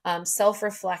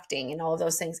 self-reflecting and all of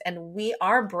those things. And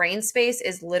our brain space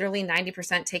is literally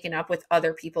 90% taken up with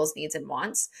other people's needs and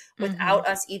wants without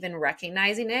us even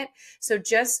recognizing it. So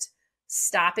just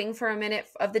stopping for a minute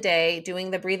of the day,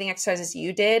 doing the breathing exercises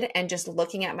you did, and just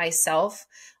looking at myself.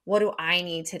 What do I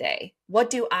need today? What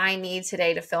do I need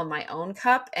today to fill my own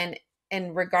cup?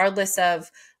 And regardless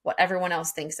of what everyone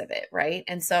else thinks of it, right?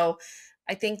 And so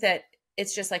I think that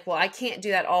it's just like, well, I can't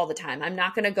do that all the time. I'm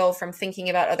not going to go from thinking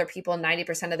about other people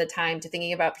 90% of the time to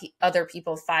thinking about other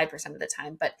people 5% of the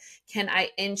time. But can I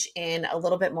inch in a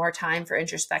little bit more time for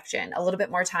introspection, a little bit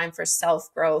more time for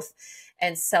self-growth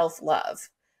and self-love?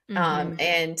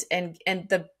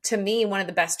 To me, one of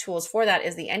the best tools for that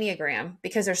is the Enneagram,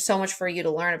 because there's so much for you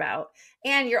to learn about.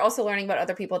 And you're also learning about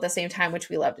other people at the same time, which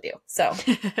we love to do. So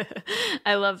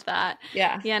I love that.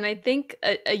 Yeah. And I think,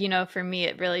 for me,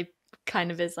 it really kind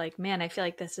of is like, man, I feel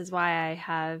like this is why I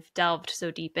have delved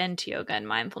so deep into yoga and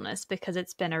mindfulness, because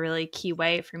it's been a really key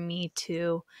way for me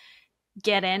to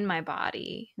get in my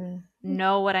body,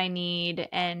 know what I need,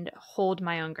 and hold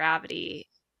my own gravity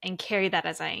and carry that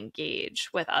as I engage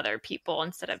with other people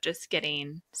instead of just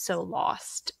getting so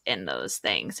lost in those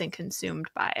things and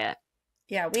consumed by it.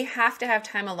 Yeah, we have to have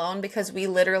time alone because we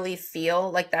literally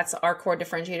feel like that's our core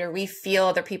differentiator. We feel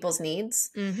other people's needs.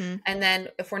 And then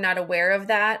if we're not aware of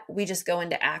that, we just go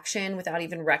into action without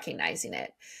even recognizing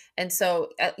it. And so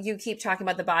you keep talking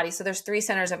about the body. So there's 3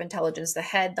 centers of intelligence: the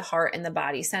head, the heart, and the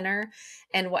body center.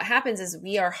 And what happens is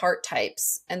we are heart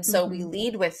types. And so we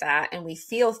lead with that and we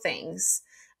feel things.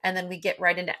 And then we get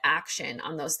right into action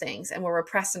on those things. And we're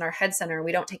repressed in our head center. And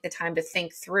we don't take the time to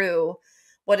think through,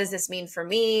 what does this mean for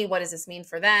me? What does this mean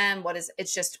for them?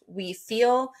 It's just, we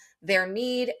feel their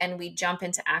need and we jump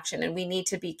into action. And we need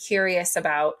to be curious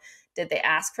about Did they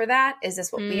ask for that? Is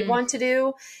this what we want to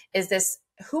do? Is this,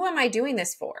 who am I doing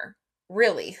this for?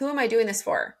 Really? Who am I doing this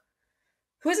for?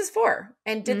 Who is this for?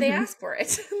 And did they ask for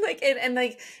it?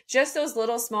 Like just those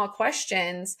little small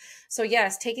questions. So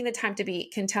yes, taking the time to be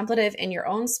contemplative in your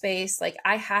own space. Like,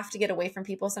 I have to get away from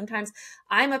people sometimes.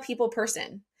 I'm a people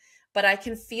person, but I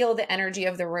can feel the energy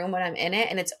of the room when I'm in it,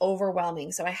 and it's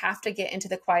overwhelming. So I have to get into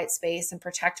the quiet space and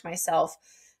protect myself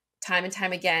time and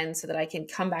time again so that I can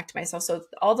come back to myself. So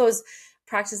all those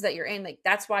practices that you're in, like,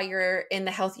 that's why you're in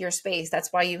the healthier space.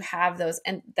 That's why you have those,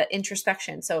 and the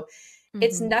introspection. So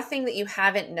it's nothing that you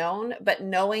haven't known, but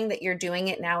knowing that you're doing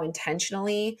it now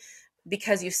intentionally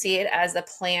because you see it as a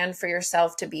plan for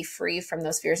yourself to be free from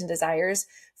those fears and desires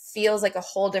feels like a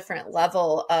whole different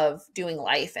level of doing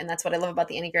life. And that's what I love about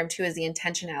the Enneagram too, is the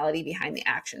intentionality behind the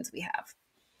actions we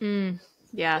have.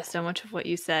 Yeah, so much of what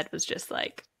you said was just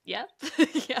like, yep,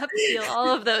 yep, feel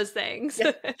all of those things.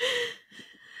 Yep.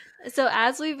 So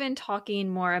as we've been talking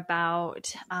more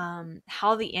about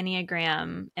how the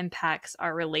Enneagram impacts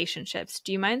our relationships,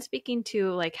 do you mind speaking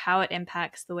to like how it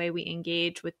impacts the way we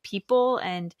engage with people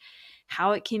and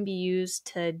how it can be used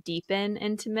to deepen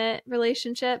intimate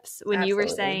relationships? When you were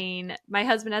saying, my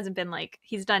husband hasn't been like,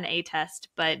 he's done a test,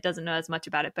 but doesn't know as much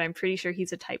about it, but I'm pretty sure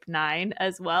he's a type 9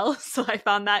 as well. So I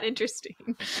found that interesting.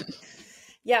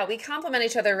 Yeah, we complement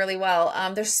each other really well.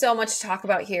 There's so much to talk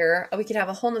about here. We could have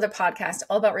a whole nother podcast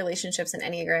all about relationships and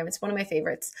Enneagram. It's one of my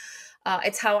favorites.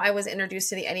 It's how I was introduced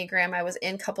to the Enneagram. I was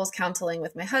in couples counseling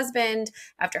with my husband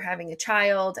after having a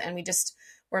child, and we just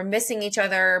were missing each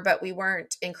other, but we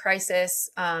weren't in crisis.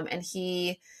 And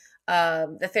the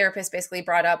therapist basically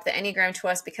brought up the Enneagram to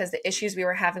us because the issues we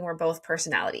were having were both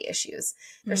personality issues.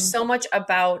 There's so much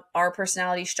about our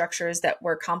personality structures that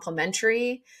were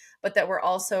complementary, but that were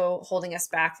also holding us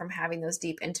back from having those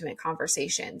deep, intimate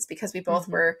conversations because we both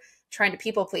were trying to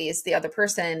people please the other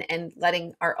person and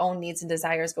letting our own needs and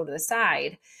desires go to the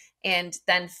side, and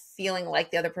then feeling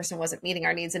like the other person wasn't meeting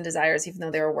our needs and desires, even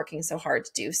though they were working so hard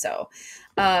to do so.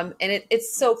 And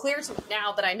it's so clear to me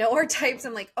now that I know our types.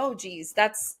 I'm like, oh, geez,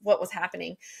 that's what was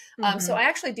happening. So I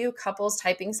actually do couples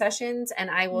typing sessions,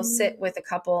 and I will sit with a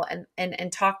couple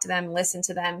and talk to them, listen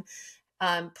to them,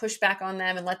 push back on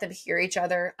them and let them hear each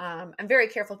other. I'm very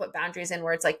careful to put boundaries in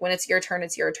where it's like, when it's your turn,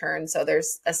 it's your turn. So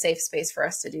there's a safe space for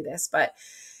us to do this. But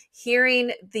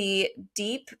hearing the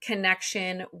deep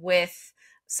connection with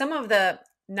some of the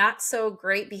not so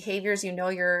great behaviors,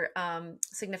 your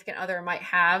significant other might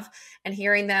have, and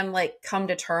hearing them like come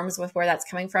to terms with where that's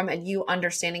coming from, and you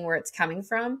understanding where it's coming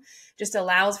from, just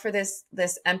allows for this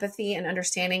empathy and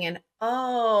understanding. And,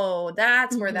 oh,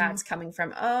 that's where that's coming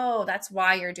from. Oh, that's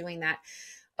why you're doing that.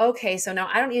 Okay, so now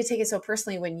I don't need to take it so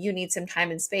personally when you need some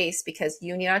time and space because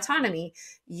you need autonomy.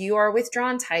 You are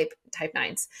withdrawn type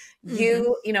 9s.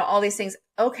 You know, all these things.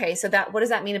 Okay, so what does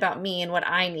that mean about me and what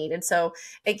I need? And so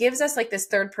it gives us like this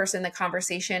third person in the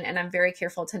conversation. And I'm very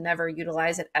careful to never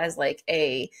utilize it as like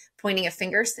a pointing a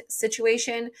finger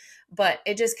situation, but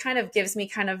it just kind of gives me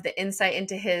kind of the insight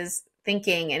into his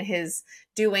thinking and his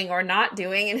doing or not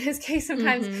doing in his case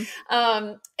sometimes.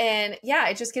 And yeah,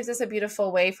 it just gives us a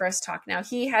beautiful way for us to talk. Now,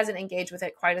 he hasn't engaged with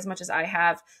it quite as much as I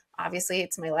have. Obviously,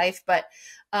 it's my life, but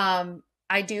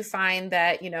I do find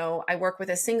that, I work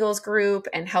with a singles group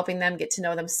and helping them get to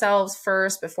know themselves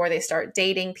first before they start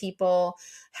dating people,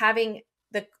 having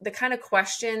the kind of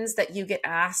questions that you get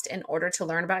asked in order to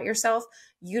learn about yourself,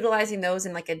 utilizing those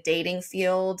in like a dating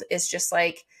field is just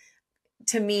like,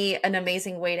 to me, an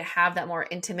amazing way to have that more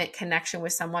intimate connection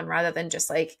with someone rather than just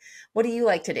like, what do you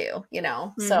like to do?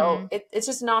 So it's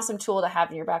just an awesome tool to have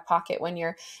in your back pocket when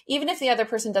even if the other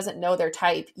person doesn't know their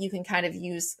type, you can kind of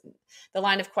use the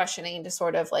line of questioning to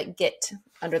sort of like get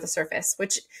under the surface,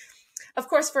 which of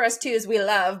course for us too is we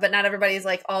love, but not everybody's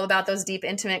like all about those deep,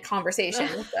 intimate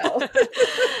conversations. So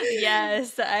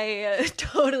yes, I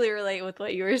totally relate with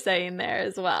what you were saying there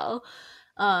as well.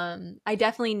 I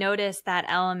definitely noticed that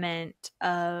element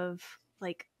of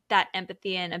like that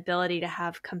empathy and ability to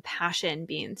have compassion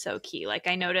being so key. Like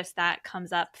I noticed that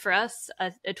comes up for us.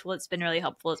 A tool that's been really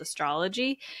helpful is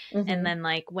astrology. And then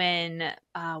like when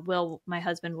my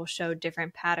husband will show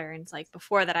different patterns, like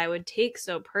before that I would take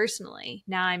so personally.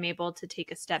 Now I'm able to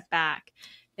take a step back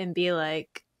and be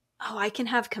like, oh, I can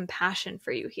have compassion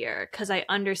for you here because I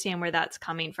understand where that's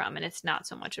coming from and it's not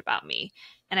so much about me.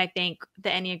 And I think the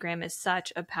Enneagram is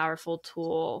such a powerful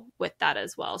tool with that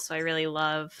as well. So I really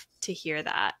love to hear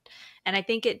that. And I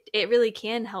think it really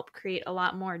can help create a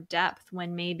lot more depth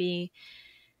when maybe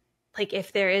like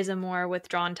if there is a more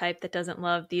withdrawn type that doesn't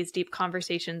love these deep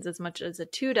conversations as much as a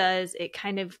 2 does, it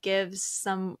kind of gives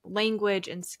some language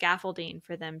and scaffolding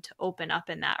for them to open up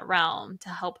in that realm to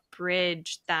help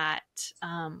bridge that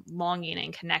longing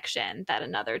and connection that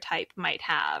another type might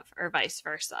have, or vice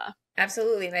versa.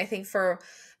 Absolutely. And I think for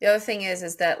the other thing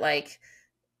is that like,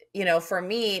 you know, for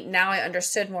me, now I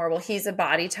understood more. Well, he's a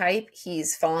body type.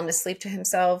 He's fallen asleep to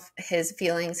himself, his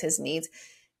feelings, his needs.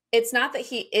 It's not that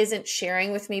he isn't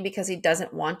sharing with me because he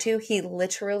doesn't want to. He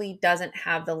literally doesn't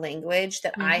have the language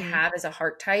that I have as a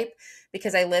heart type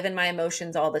because I live in my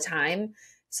emotions all the time.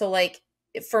 So like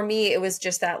for me, it was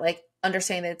just that like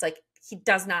understanding that it's like he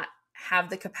does not have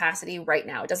the capacity right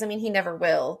now. It doesn't mean he never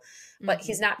will, but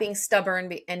he's not being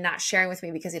stubborn and not sharing with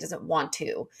me because he doesn't want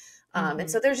to.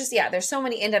 And so there's just, there's so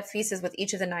many in-depth pieces with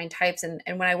each of the 9 types. And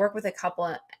when I work with a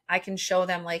couple, I can show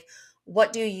them like,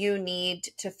 what do you need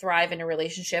to thrive in a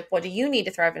relationship? What do you need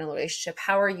to thrive in a relationship?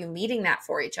 How are you meeting that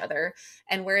for each other?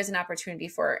 And where is an opportunity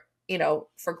for, you know,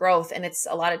 for growth? And it's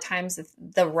a lot of times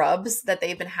the rubs that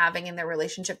they've been having in their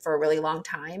relationship for a really long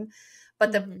time.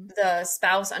 But the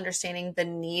spouse understanding the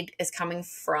need is coming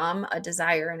from a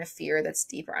desire and a fear that's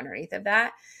deeper underneath of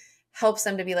that helps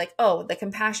them to be like, oh, the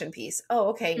compassion piece. Oh,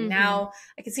 okay. Now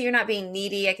I can see you're not being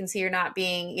needy. I can see you're not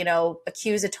being, you know,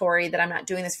 accusatory that I'm not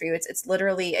doing this for you. It's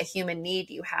literally a human need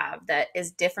you have that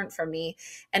is different from me.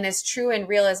 And as true and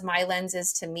real as my lens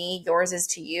is to me, yours is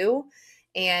to you.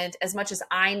 And as much as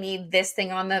I need this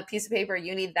thing on the piece of paper,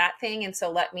 you need that thing. And so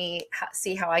let me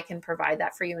see how I can provide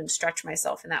that for you and stretch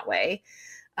myself in that way.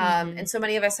 And so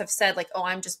many of us have said like, oh,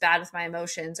 I'm just bad with my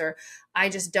emotions, or I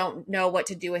just don't know what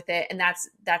to do with it. And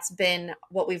that's been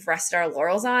what we've rested our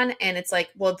laurels on. And it's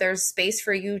like, well, there's space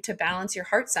for you to balance your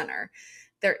heart center.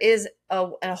 There is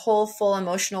a whole full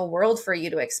emotional world for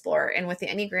you to explore. And with the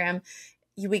Enneagram,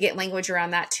 we get language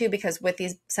around that too, because with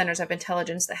these centers of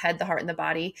intelligence, the head, the heart, and the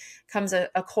body, comes a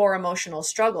core emotional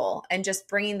struggle. And just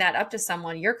bringing that up to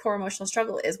someone, your core emotional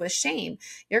struggle is with shame.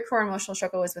 Your core emotional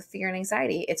struggle is with fear and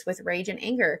anxiety. It's with rage and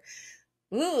anger.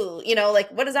 Ooh, you know, like,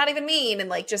 what does that even mean? And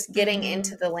like just getting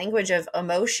into the language of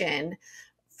emotion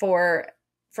for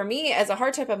me as a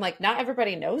heart type, I'm like, not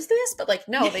everybody knows this, but like,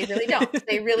 no, they really don't.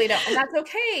 They really don't. And that's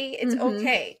okay. It's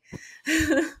okay.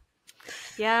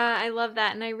 Yeah, I love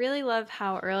that. And I really love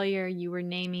how earlier you were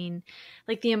naming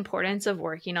like the importance of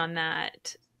working on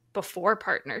that before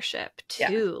partnership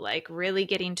too, like really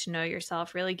getting to know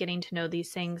yourself, really getting to know these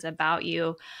things about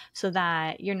you so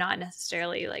that you're not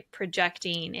necessarily like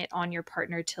projecting it on your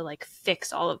partner to like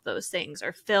fix all of those things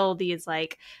or fill these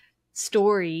like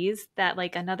stories that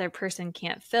like another person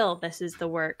can't fill. This is the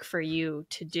work for you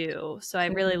to do. So I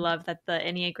really love that the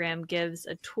Enneagram gives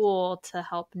a tool to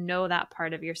help know that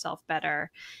part of yourself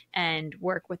better and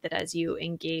work with it as you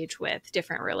engage with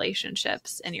different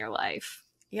relationships in your life.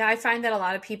 Yeah, I find that a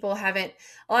lot of people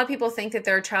think that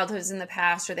their childhoods in the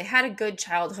past, or they had a good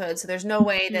childhood, so there's no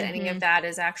way that any of that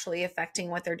is actually affecting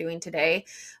what they're doing today.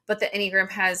 But the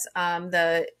Enneagram has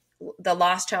the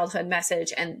lost childhood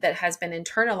message, and that has been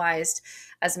internalized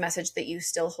as a message that you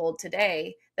still hold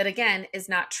today, that again is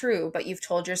not true, but you've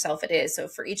told yourself it is. So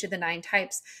for each of the 9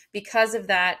 types, because of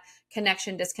that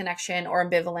connection, disconnection, or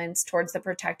ambivalence towards the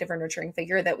protective or nurturing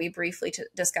figure that we briefly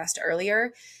discussed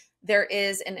earlier, there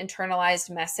is an internalized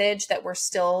message that we're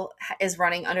still is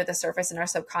running under the surface in our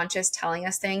subconscious, telling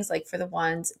us things like, for the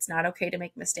 1s, it's not okay to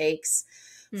make mistakes.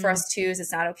 For us 2s,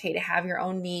 it's not okay to have your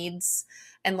own needs.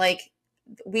 And like,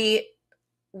 we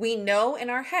know in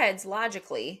our heads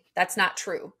logically that's not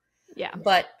true. Yeah.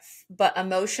 But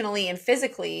emotionally and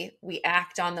physically we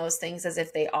act on those things as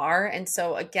if they are. And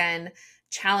so again,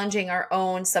 challenging our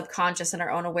own subconscious and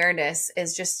our own awareness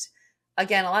is just,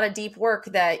 again, a lot of deep work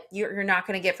that you're not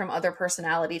going to get from other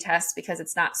personality tests because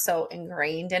it's not so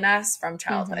ingrained in us from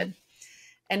childhood.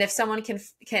 And if someone can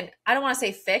I don't want to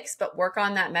say fix, but work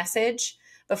on that message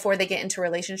before they get into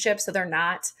relationships, so they're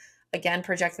not, again,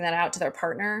 projecting that out to their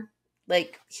partner,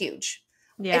 like, huge.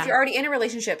 Yeah. If you're already in a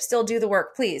relationship, still do the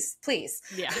work, please.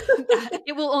 Yeah.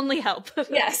 It will only help.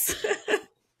 Yes.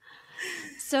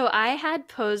 So I had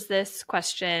posed this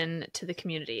question to the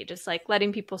community, just like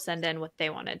letting people send in what they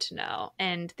wanted to know.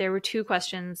 And there were 2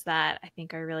 questions that I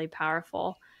think are really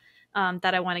powerful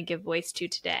that I want to give voice to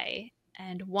today.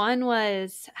 And one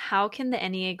was, how can the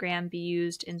Enneagram be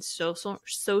used in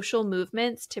social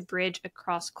movements to bridge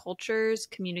across cultures,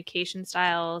 communication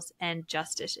styles, and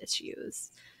justice issues?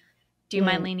 Do you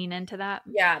mind leaning into that?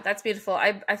 Yeah, that's beautiful.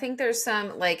 I think there's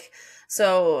some like,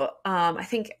 so I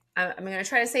think I'm going to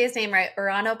try to say his name right.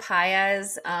 Urano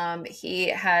Paez. He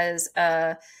has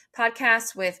a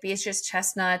podcast with Beatrice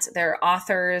Chestnut. They're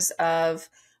authors of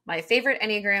my favorite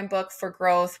Enneagram book for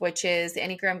growth, which is the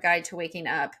Enneagram Guide to Waking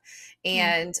Up.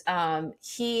 And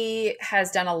he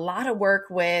has done a lot of work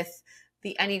with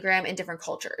the Enneagram in different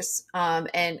cultures,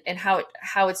 and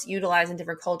how it's utilized in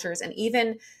different cultures, and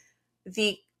even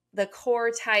the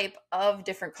core type of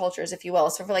different cultures, if you will.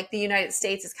 So for like the United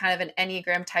States, it's kind of an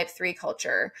Enneagram type 3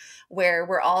 culture where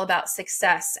we're all about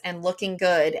success and looking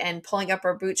good and pulling up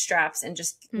our bootstraps and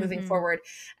just moving forward.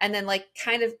 And then like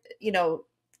kind of,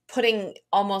 putting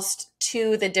almost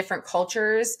to the different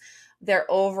cultures, their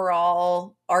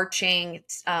overall arching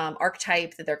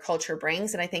archetype that their culture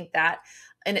brings. And I think that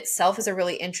in itself is a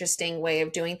really interesting way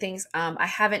of doing things. I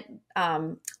haven't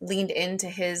leaned into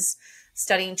his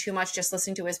studying too much, just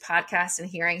listening to his podcast and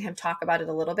hearing him talk about it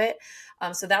a little bit.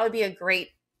 So that would be a great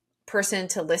person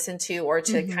to listen to, or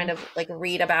to kind of like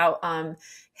read about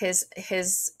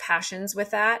his passions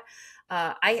with that.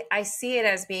 I see it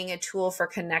as being a tool for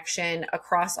connection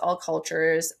across all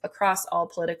cultures, across all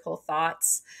political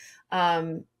thoughts,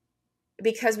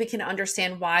 because we can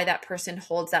understand why that person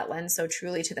holds that lens so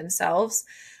truly to themselves.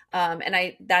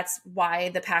 And that's why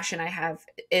the passion I have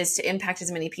is to impact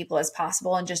as many people as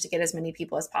possible, and just to get as many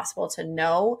people as possible to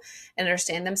know and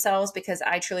understand themselves, because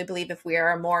I truly believe if we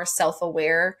are a more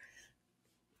self-aware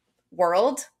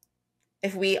world,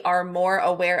 if we are more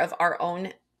aware of our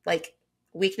own like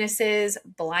weaknesses,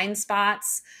 blind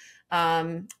spots,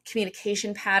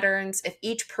 communication patterns, if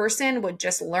each person would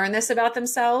just learn this about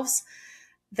themselves,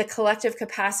 the collective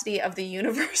capacity of the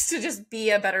universe to just be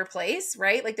a better place,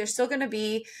 right? Like there's still going to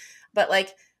be, but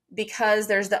like, because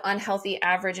there's the unhealthy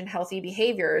average and healthy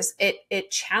behaviors,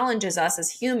 it challenges us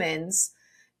as humans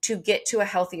to get to a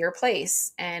healthier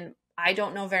place. And I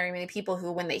don't know very many people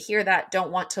who, when they hear that,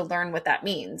 don't want to learn what that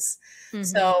means.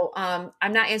 So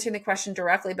I'm not answering the question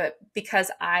directly, but because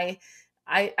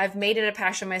I've made it a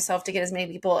passion myself to get as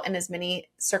many people in as many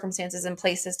circumstances and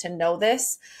places to know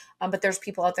this. But there's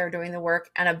people out there doing the work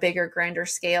on a bigger, grander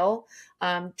scale,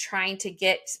 trying to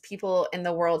get people in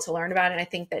the world to learn about it. And I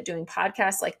think that doing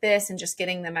podcasts like this and just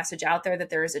getting the message out there that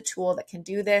there is a tool that can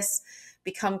do this,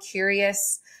 become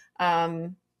curious,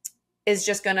 is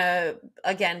just going to,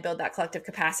 again, build that collective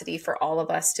capacity for all of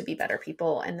us to be better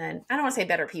people. And then I don't want to say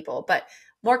better people, but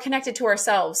more connected to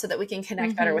ourselves so that we can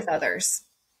connect better with others.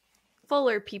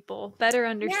 Fuller people, better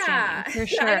understanding, for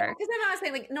sure. Because I'm not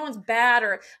saying like no one's bad,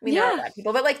 or I mean, there are bad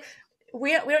people, but like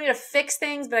we don't need to fix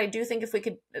things. But I do think if we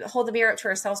could hold the mirror up to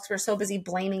ourselves, because we're so busy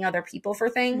blaming other people for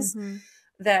things,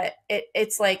 that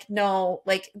it's like, no,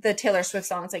 like the Taylor Swift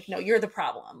song, it's like, no, you're the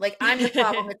problem. Like I'm the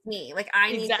problem, it's me. Like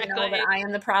I need to know that I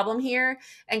am the problem here,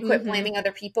 and quit blaming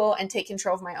other people and take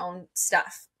control of my own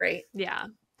stuff, right? Yeah,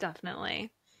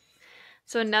 definitely.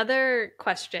 So another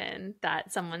question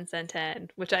that someone sent in,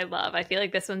 which I love, I feel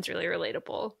like this one's really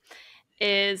relatable,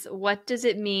 is what does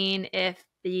it mean if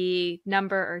the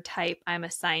number or type I'm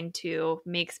assigned to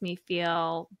makes me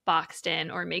feel boxed in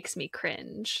or makes me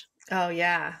cringe? Oh,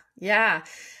 yeah. Yeah.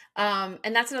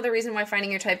 And that's another reason why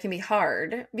finding your type can be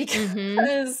hard,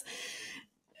 because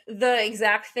the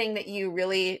exact thing that you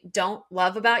really don't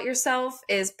love about yourself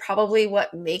is probably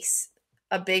what makes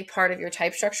a big part of your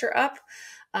type structure up.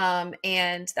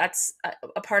 And that's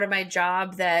a part of my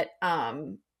job that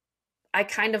I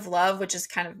kind of love, which is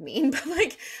kind of mean, but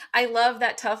like I love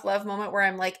that tough love moment where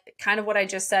I'm like, kind of what I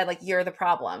just said, like you're the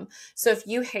problem. So if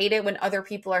you hate it when other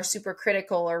people are super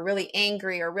critical or really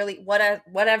angry or really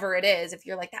whatever it is, if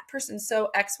you're like, that person's so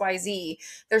XYZ,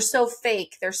 they're so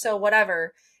fake, they're so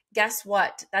whatever, guess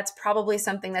what? That's probably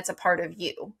something that's a part of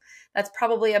you. That's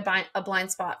probably a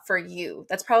blind spot for you.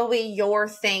 That's probably your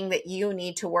thing that you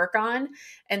need to work on.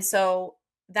 And so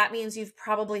that means you've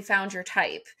probably found your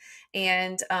type.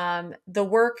 And the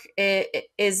work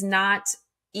is not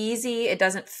easy. It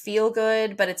doesn't feel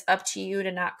good, but it's up to you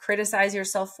to not criticize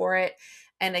yourself for it.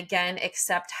 And again,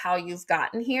 accept how you've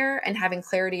gotten here, and having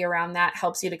clarity around that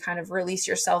helps you to kind of release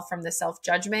yourself from the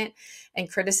self-judgment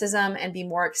and criticism and be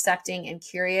more accepting and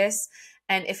curious.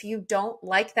 And if you don't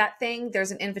like that thing,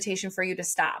 there's an invitation for you to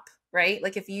stop, right?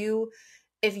 Like if you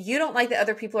don't like that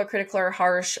other people are critical or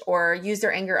harsh or use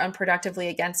their anger unproductively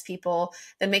against people,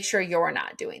 then make sure you're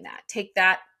not doing that. Take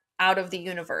that out of the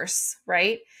universe,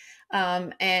 right?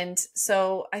 And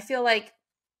so I feel like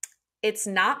it's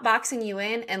not boxing you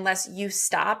in unless you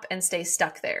stop and stay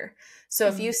stuck there. So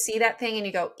if you see that thing and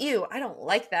you go, ew, I don't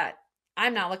like that,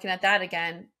 I'm not looking at that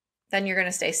again, then you're going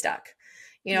to stay stuck.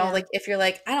 Like if you're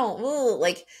like, I don't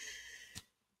like,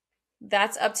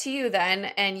 that's up to you then,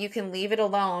 and you can leave it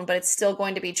alone, but it's still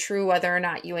going to be true whether or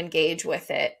not you engage with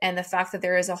it. And the fact that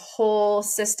there is a whole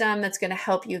system that's going to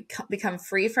help you become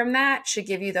free from that should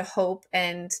give you the hope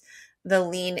and the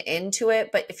lean into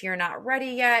it. But if you're not ready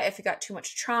yet, if you got too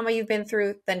much trauma you've been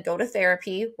through, then go to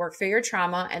therapy, work through your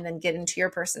trauma, and then get into your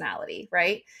personality,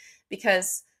 right?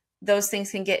 Because those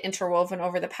things can get interwoven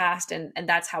over the past. And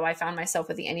that's how I found myself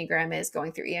with the Enneagram, is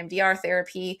going through EMDR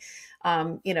therapy,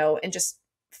 and just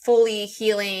fully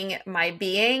healing my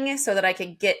being so that I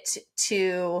could get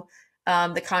to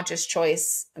the conscious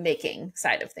choice making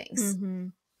side of things. Mm-hmm.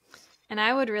 And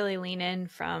I would really lean in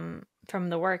from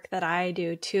the work that I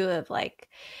do too, of like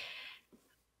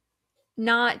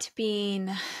not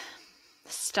being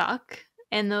stuck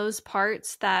in those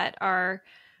parts that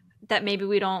maybe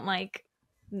we don't like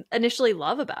initially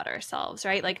love about ourselves,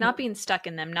 right? Like not being stuck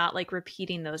in them, not like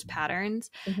repeating those patterns,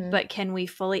 but can we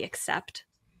fully accept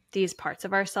these parts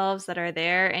of ourselves that are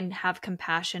there and have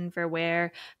compassion for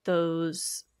where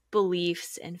those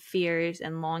beliefs and fears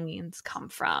and longings come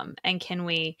from? And can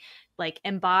we like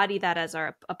embody that as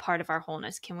a part of our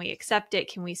wholeness? Can we accept it?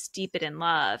 Can we steep it in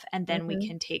love? And then we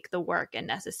can take the work and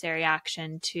necessary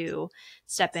action to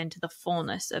step into the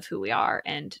fullness of who we are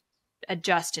and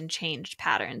adjust and change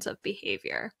patterns of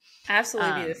behavior.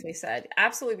 Absolutely beautifully said.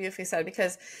 Absolutely beautifully said,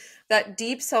 because that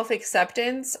deep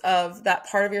self-acceptance of that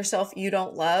part of yourself you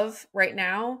don't love right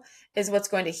now is what's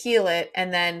going to heal it.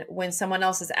 And then when someone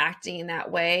else is acting in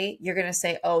that way, you're going to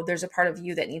say, oh, there's a part of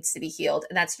you that needs to be healed.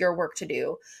 And that's your work to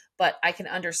do. But I can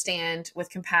understand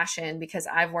with compassion, because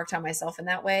I've worked on myself in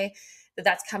that way, that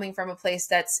that's coming from a place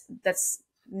that's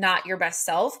not your best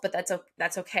self, but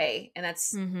that's okay. And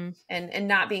that's, and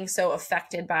not being so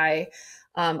affected by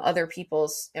other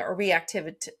people's or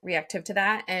reactive to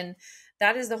that. And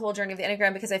that is the whole journey of the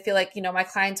Enneagram, because I feel like, my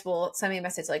clients will send me a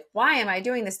message like, why am I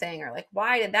doing this thing? Or like,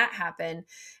 why did that happen?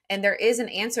 And there is an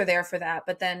answer there for that.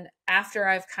 But then after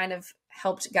I've kind of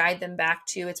helped guide them back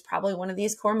to, it's probably one of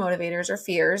these core motivators or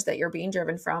fears that you're being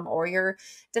driven from, or your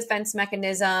defense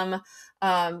mechanism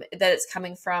that it's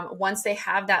coming from. Once they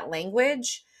have that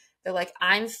language, they're like,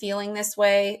 I'm feeling this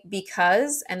way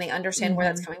because, and they understand where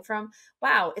that's coming from.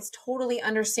 Wow, it's totally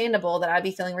understandable that I'd be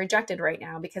feeling rejected right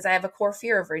now because I have a core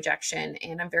fear of rejection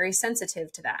and I'm very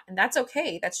sensitive to that. And that's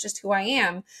okay. That's just who I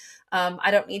am.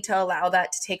 I don't need to allow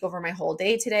that to take over my whole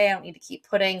day today. I don't need to keep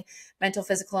putting mental,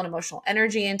 physical, and emotional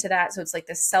energy into that. So it's like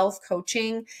the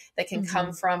self-coaching that can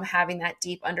come from having that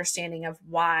deep understanding of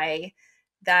why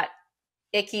that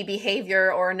icky behavior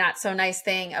or not so nice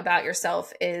thing about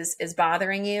yourself is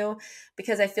bothering you.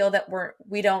 Because I feel that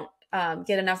we don't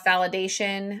get enough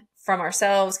validation from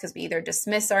ourselves, because we either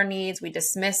dismiss our needs, we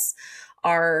dismiss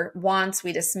our wants,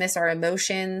 we dismiss our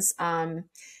emotions,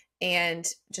 and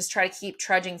just try to keep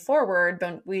trudging forward.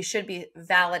 But we should be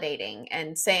validating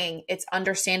and saying, it's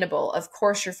understandable. Of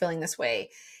course you're feeling this way.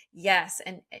 Yes.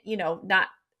 And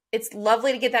it's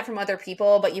lovely to get that from other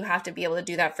people, but you have to be able to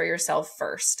do that for yourself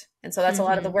first. And so that's a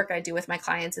lot of the work I do with my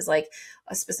clients, is like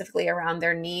specifically around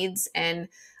their needs and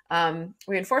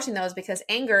reinforcing those, because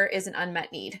anger is an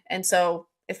unmet need. And so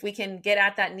if we can get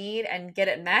at that need and get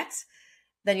it met,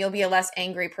 then you'll be a less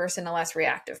angry person, a less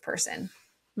reactive person.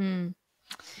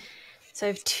 So I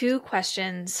have two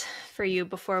questions for you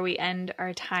before we end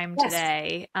our time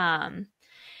today.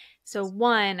 So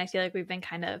one, I feel like we've been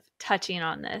kind of touching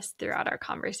on this throughout our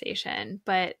conversation,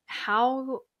 but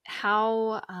how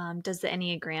does the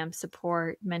Enneagram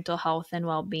support mental health and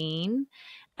well-being?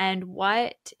 And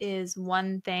what is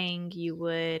one thing you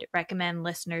would recommend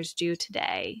listeners do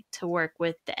today to work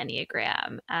with the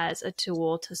Enneagram as a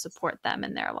tool to support them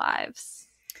in their lives?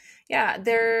 Yeah,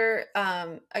 they're,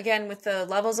 again, with the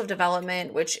levels of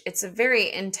development, which it's a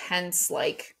very intense,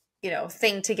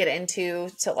 thing to get into,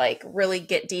 to like really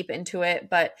get deep into it.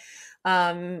 But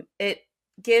it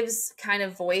gives kind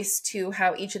of voice to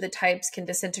how each of the types can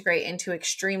disintegrate into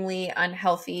extremely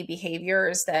unhealthy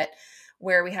behaviors,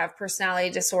 where we have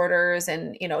personality disorders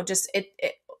and, just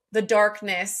the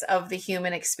darkness of the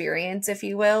human experience, if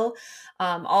you will,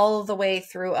 all the way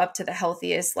through up to the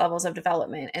healthiest levels of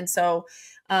development. And so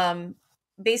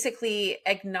basically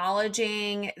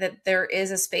acknowledging that there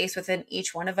is a space within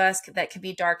each one of us that can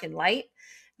be dark and light,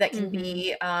 that can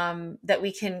be, that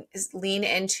we can lean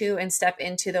into and step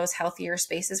into those healthier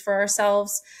spaces for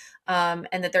ourselves. And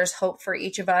that there's hope for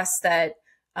each of us, that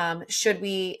should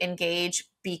we engage,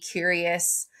 be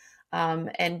curious,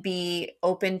 and be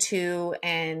open to,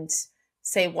 and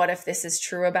say, what if this is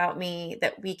true about me,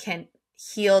 that we can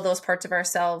heal those parts of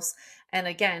ourselves. And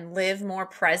again, live more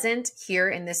present here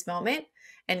in this moment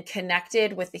and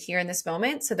connected with the here in this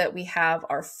moment, so that we have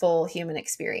our full human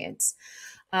experience.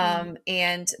 And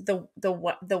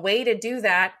the way to do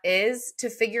that is to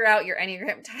figure out your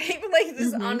Enneagram type. Like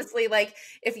this, honestly, like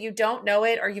if you don't know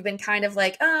it, or you've been kind of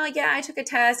like, oh yeah, I took a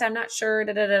test, I'm not sure,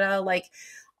 like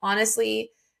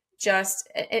honestly,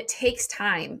 it takes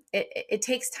time. It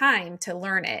takes time to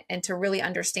learn it and to really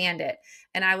understand it.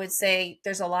 And I would say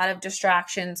there's a lot of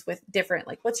distractions with different,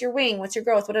 like, what's your wing? What's your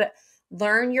growth?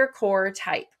 Learn your core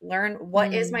type. Learn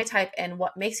what is my type, and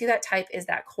what makes you that type is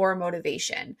that core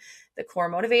motivation, the core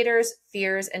motivators,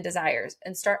 fears, and desires.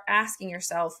 And start asking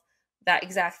yourself that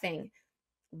exact thing.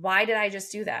 Why did I just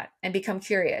do that? And become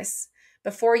curious.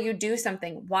 Before you do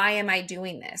something, why am I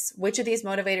doing this? Which of these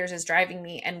motivators is driving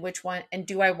me, and which one, and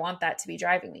do I want that to be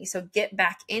driving me? So get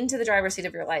back into the driver's seat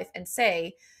of your life and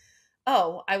say,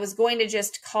 oh, I was going to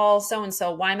just call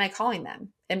so-and-so. Why am I calling them?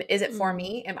 Is it for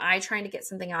me? Am I trying to get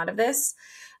something out of this?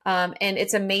 And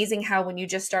it's amazing how when you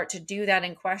just start to do that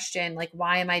and question, like,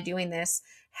 why am I doing this?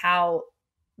 How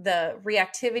the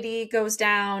reactivity goes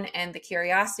down and the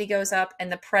curiosity goes up,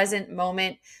 and the present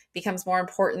moment becomes more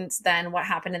important than what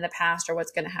happened in the past or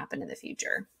what's going to happen in the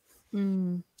future.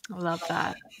 I love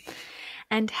that.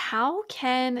 And how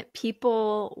can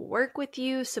people work with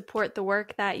you, support the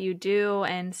work that you do,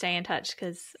 and stay in touch?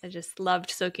 Because I just loved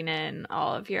soaking in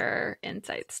all of your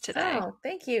insights today. Oh,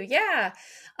 thank you. Yeah.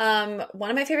 One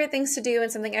of my favorite things to do, and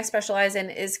something I specialize in,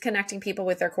 is connecting people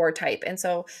with their core type. And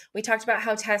so we talked about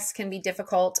how tests can be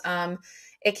difficult.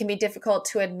 It can be difficult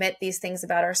to admit these things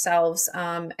about ourselves.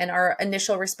 And our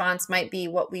initial response might be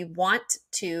what we want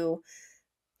to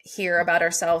hear about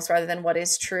ourselves rather than what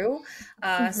is true.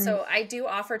 So I do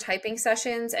offer typing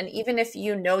sessions. And even if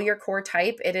you know your core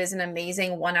type, it is an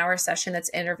amazing 1-hour session that's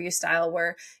interview style,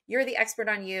 where you're the expert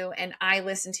on you and I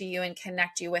listen to you and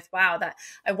connect you with, wow, that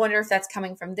I wonder if that's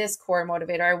coming from this core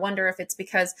motivator. I wonder if it's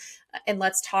because, and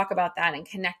let's talk about that and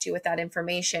connect you with that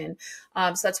information.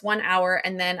 So that's 1 hour.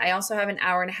 And then I also have an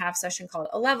 1.5-hour session called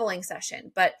a leveling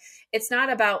session, but it's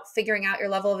not about figuring out your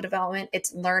level of development.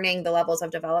 It's learning the levels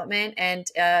of development and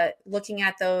looking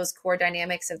at those core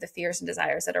dynamics of the fears and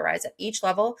desires that arise at each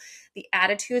level, the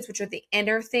attitudes, which are the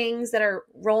inner things that are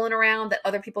rolling around that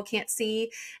other people can't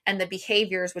see, and the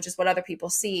behaviors, which is what other people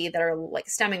see, that are like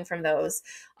stemming from those.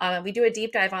 We do a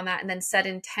deep dive on that, and then set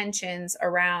intentions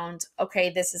around, okay,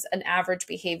 this is an average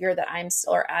behavior that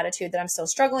or attitude that I'm still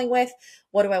struggling with.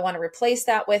 What do I want to replace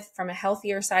that with from a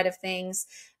healthier side of things?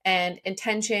 And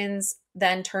intentions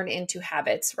then turn into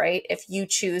habits, right? If you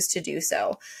choose to do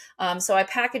so. So I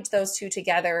package those two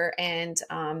together, and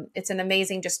it's an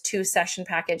amazing just 2-session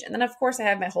package. And then of course I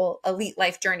have my whole elite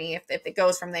life journey if it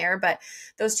goes from there, but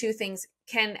those two things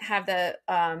can have the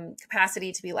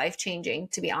capacity to be life-changing,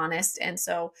 to be honest. And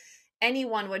so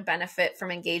anyone would benefit from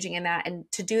engaging in that. And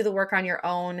to do the work on your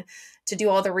own, to do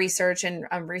all the research and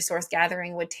resource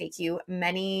gathering, would take you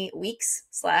many weeks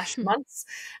 / months.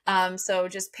 So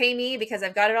just pay me, because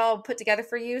I've got it all put together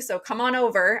for you. So come on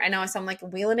over. I know I sound like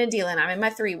wheeling and dealing. I'm in my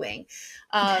 3-wing.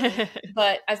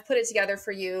 But I've put it together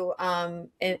for you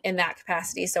in that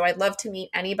capacity. So I'd love to meet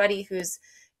anybody who's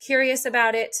curious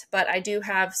about it. But I do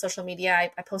have social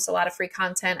media. I post a lot of free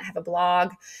content. I have a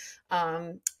blog.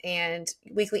 And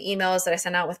weekly emails that I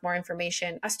send out with more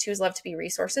information. Us twos love to be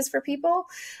resources for people,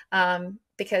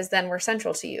 because then we're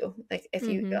central to you. Like if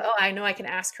you, oh, I know I can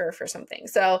ask her for something.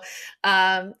 So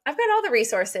I've got all the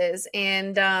resources,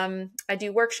 and I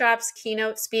do workshops,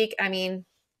 keynote speak. I mean,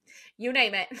 you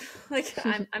name it. Like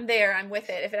I'm there. I'm with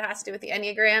it. If it has to do with the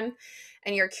Enneagram,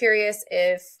 and you're curious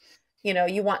if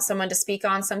you want someone to speak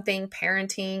on something,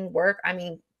 parenting, work. I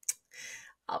mean,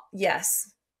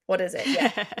 yes. What is it?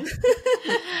 Yeah.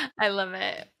 I love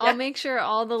it. I'll make sure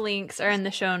all the links are in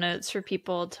the show notes for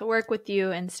people to work with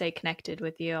you and stay connected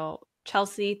with you.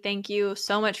 Chelsie, thank you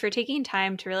so much for taking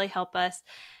time to really help us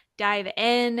dive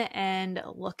in and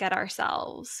look at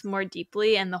ourselves more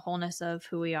deeply and the wholeness of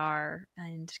who we are,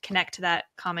 and connect to that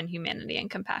common humanity and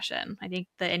compassion. I think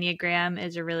the Enneagram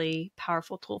is a really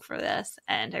powerful tool for this,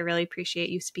 and I really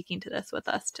appreciate you speaking to this with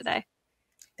us today.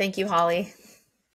 Thank you, Holly.